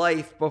had a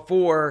life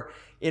before,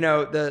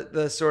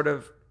 the sort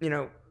of,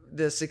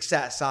 the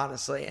success,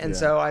 honestly. And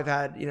so I've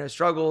had,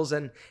 struggles,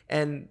 and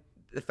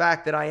the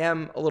fact that I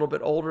am a little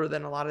bit older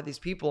than a lot of these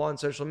people on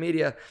social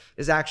media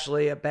is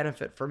actually a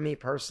benefit for me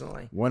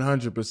personally.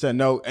 100%.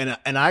 No.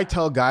 And I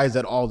tell guys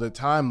that all the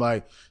time,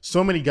 like,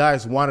 so many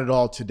guys want it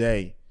all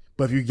today,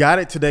 but if you got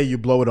it today, you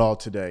blow it all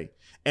today.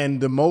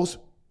 And the most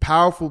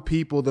powerful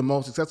people, the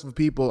most successful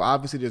people,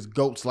 obviously there's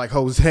goats like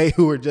Jose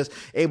who are just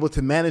able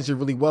to manage it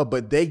really well,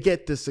 but they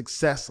get the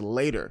success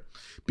later,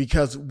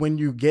 because when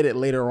you get it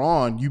later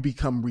on, you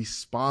become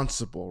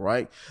responsible,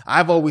 right?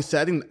 I've always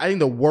said, I think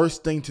the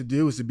worst thing to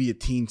do is to be a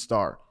teen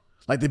star.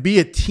 Like, to be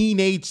a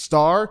teenage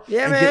star and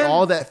get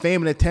all that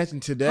fame and attention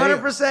today.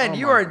 100%.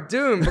 You are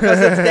doomed, because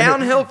it's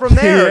downhill from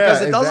there,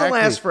 because it doesn't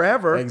last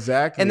forever.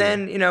 Exactly. And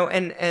then,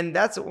 and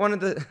that's one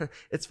of the,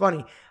 it's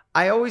funny.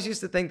 I always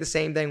used to think the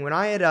same thing when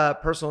I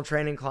had personal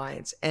training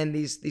clients, and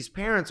these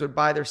parents would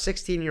buy their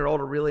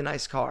 16-year-old a really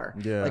nice car,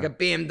 like a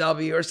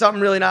BMW or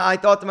something really nice. I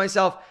thought to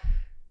myself,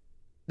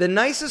 the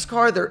nicest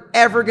car they're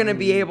ever going to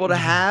be able to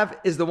have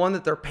is the one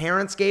that their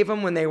parents gave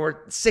them when they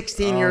were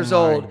 16 years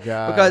old.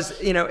 Gosh. Because,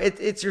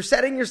 it's you're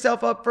setting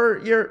yourself up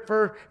for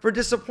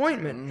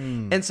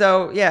disappointment. And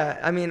so,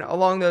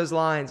 along those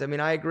lines,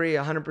 I agree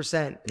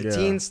 100%.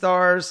 Teen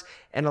stars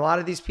and a lot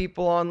of these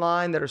people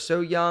online that are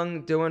so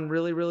young, doing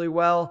really, really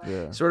well,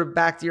 sort of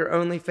back to your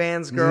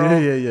OnlyFans girl.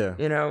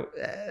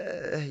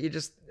 You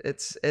just,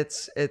 it's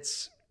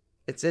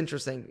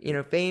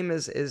interesting. Fame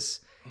is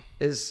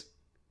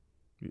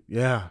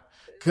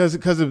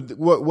because of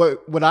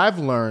what I've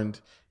learned,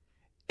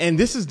 and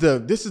this is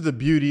the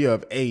beauty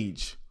of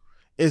age,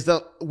 is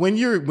that when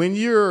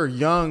you're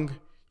young,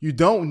 you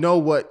don't know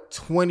what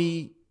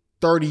 20,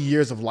 30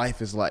 years of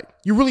life is like.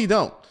 You really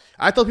don't.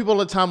 I tell people all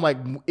the time, like,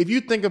 if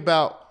you think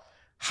about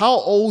how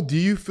old do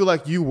you feel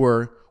like you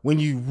were when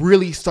you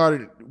really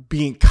started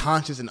being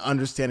conscious and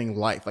understanding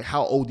life? Like,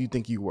 how old do you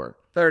think you were?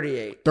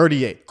 38.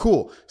 38.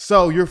 Cool.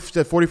 So you're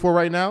 44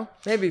 right now?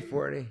 Maybe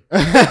 40.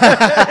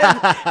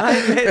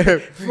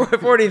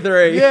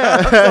 43. Yeah.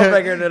 I'm still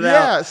figuring it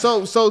out.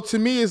 So to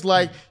me, it's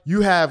like you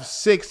have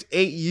 6-8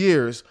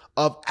 years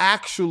of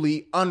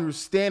actually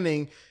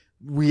understanding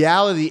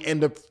reality,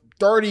 and the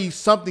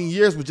 30-something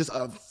years was just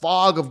a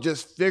fog of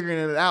just figuring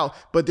it out.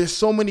 But there's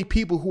so many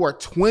people who are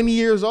 20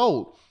 years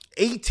old,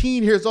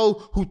 18 years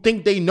old, who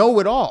think they know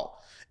it all.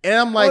 And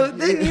I'm like,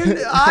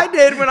 I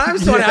did when I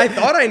was 20. I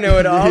thought I knew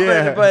it all,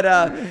 but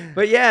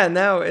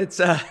no, it's.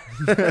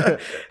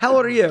 How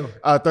old are you?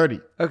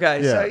 30.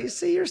 Okay, so you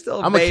see, you're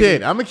still. I'm a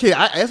kid.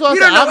 That's what you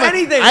don't know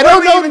anything. I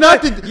don't know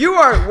nothing. You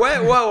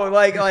are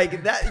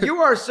like that. You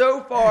are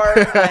so far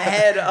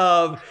ahead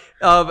of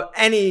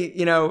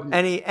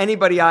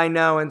anybody I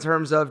know in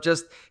terms of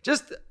just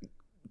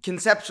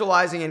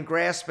conceptualizing and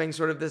grasping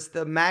sort of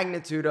the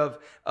magnitude of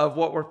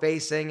what we're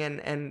facing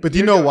and. But do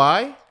you know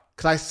why?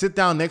 Because I sit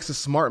down next to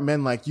smart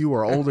men like you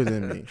are older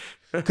than me.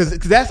 Because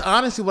that's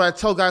honestly what I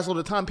tell guys all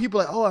the time.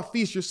 People are like, oh,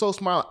 Afees, you're so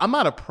smart. I'm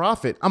not a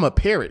prophet. I'm a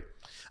parrot.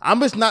 I'm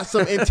just not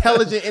some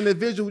intelligent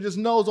individual who just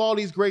knows all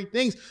these great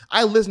things.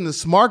 I listen to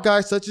smart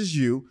guys such as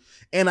you,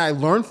 and I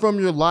learn from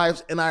your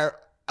lives, and I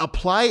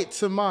apply it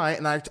to mine,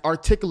 and I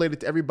articulate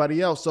it to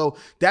everybody else. So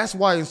that's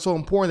why it's so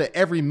important that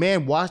every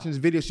man watching this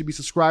video should be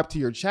subscribed to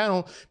your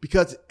channel,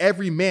 because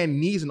every man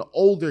needs an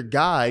older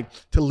guy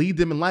to lead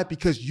them in life,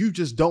 because you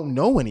just don't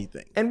know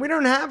anything. And we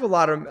don't have a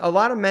lot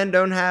of men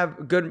don't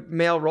have good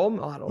male role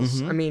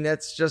models. I mean,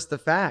 that's just the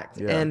fact.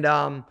 Yeah. And,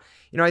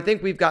 I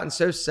think we've gotten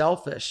so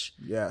selfish.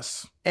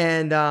 Yes.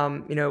 And,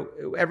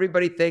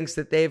 everybody thinks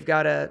that they've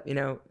got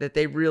to, that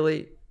they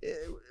really,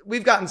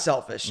 we've gotten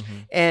selfish.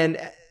 And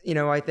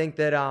I think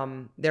that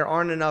there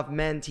aren't enough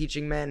men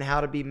teaching men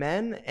how to be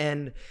men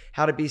and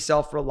how to be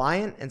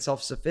self-reliant and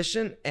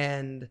self-sufficient,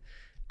 and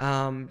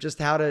just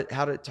how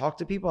to talk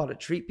to people, how to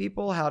treat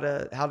people, how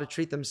to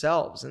treat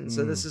themselves. And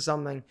so this is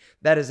something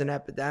that is an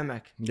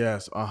epidemic.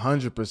 Yes,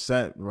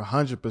 100%,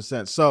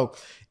 100%. So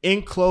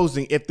in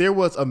closing, if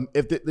there's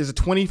a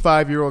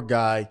 25-year-old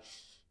guy,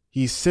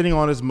 he's sitting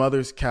on his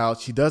mother's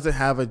couch, he doesn't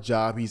have a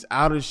job, he's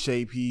out of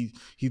shape, he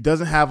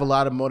doesn't have a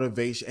lot of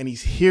motivation, and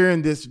he's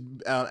hearing this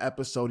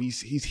episode,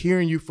 he's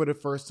hearing you for the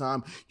first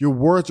time, your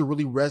words are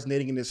really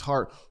resonating in his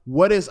heart.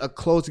 What is a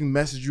closing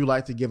message you'd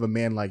like to give a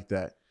man like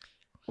that?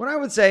 What I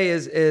would say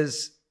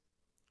is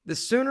the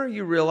sooner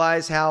you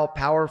realize how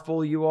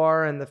powerful you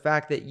are and the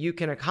fact that you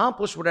can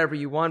accomplish whatever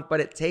you want, but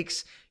it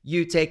takes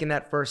you taking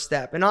that first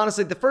step. And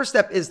honestly, the first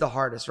step is the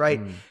hardest, right?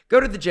 Go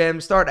to the gym,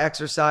 start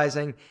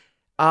exercising,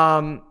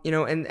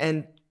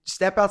 and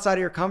step outside of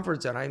your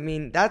comfort zone. I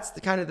mean, that's the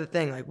kind of the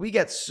thing. Like, we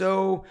get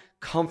so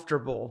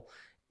comfortable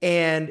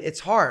and it's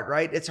hard,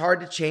 right? It's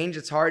hard to change.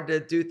 It's hard to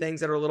do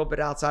things that are a little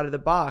bit outside of the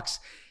box.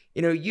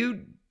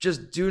 You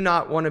just do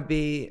not want to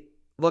be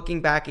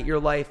looking back at your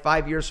life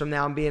 5 years from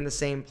now and be in the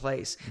same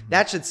place.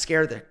 That should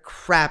scare the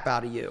crap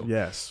out of you.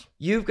 Yes.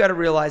 You've got to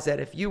realize that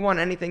if you want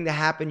anything to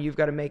happen, you've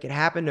got to make it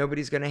happen.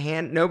 Nobody's going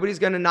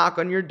to knock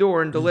on your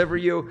door and deliver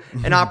you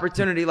an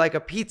opportunity like a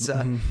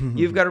pizza.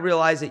 You've got to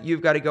realize that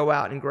you've got to go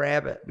out and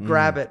grab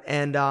it.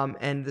 And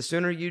the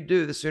sooner you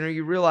do, the sooner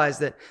you realize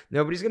that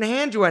nobody's going to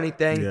hand you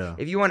anything. Yeah.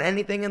 If you want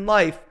anything in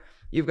life,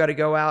 you've got to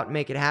go out and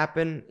make it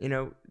happen.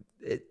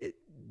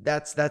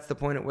 That's the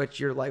point at which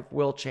your life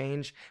will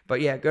change.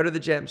 But yeah, go to the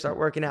gym, start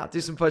working out, do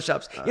some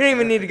push-ups. You don't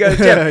even need to go to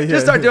the gym.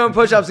 Just start doing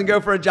push-ups and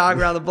go for a jog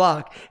around the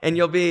block, and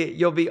you'll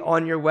be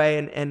on your way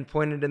and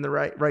pointed in the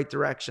right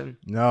direction.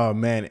 No,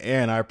 man,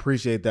 Aaron, I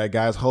appreciate that,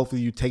 guys.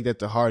 Hopefully you take that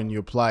to heart and you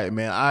apply it,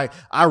 man.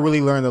 I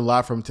really learned a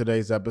lot from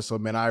today's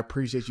episode, man. I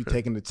appreciate you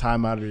taking the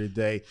time out of your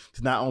day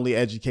to not only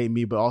educate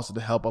me, but also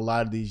to help a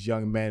lot of these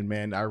young men,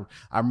 man.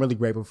 I'm really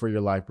grateful for your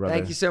life, brother.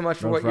 Thank you so much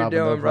for what you're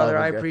doing, brother.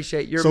 I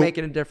appreciate you're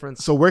making a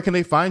difference. So where can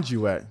they find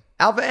you at?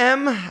 Alpha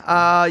M,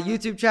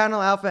 YouTube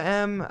channel, Alpha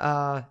M,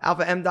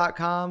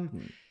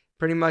 alphaM.com.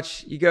 Pretty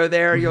much, you go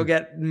there, you'll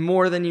get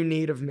more than you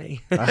need of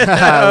me.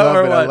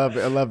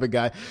 I love it,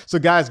 guys. So,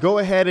 guys, go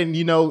ahead and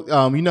you know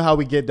how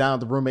we get down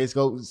with the roommates.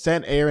 Go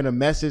send Aaron a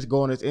message.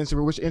 Go on his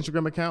Instagram. Which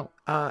Instagram account?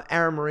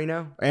 Aaron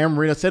Marino. Aaron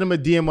Marino. Send him a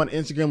DM on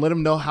Instagram. Let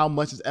him know how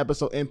much this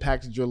episode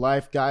impacted your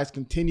life, guys.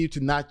 Continue to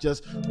not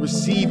just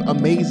receive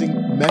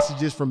amazing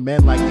messages from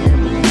men like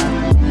Aaron, but you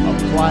have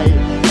to apply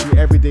it to your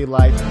everyday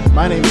life.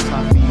 My name is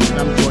Hafiz, and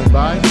I'm joined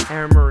by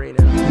Aaron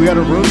Marino. We are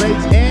the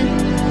roommates, and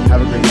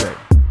have a great day.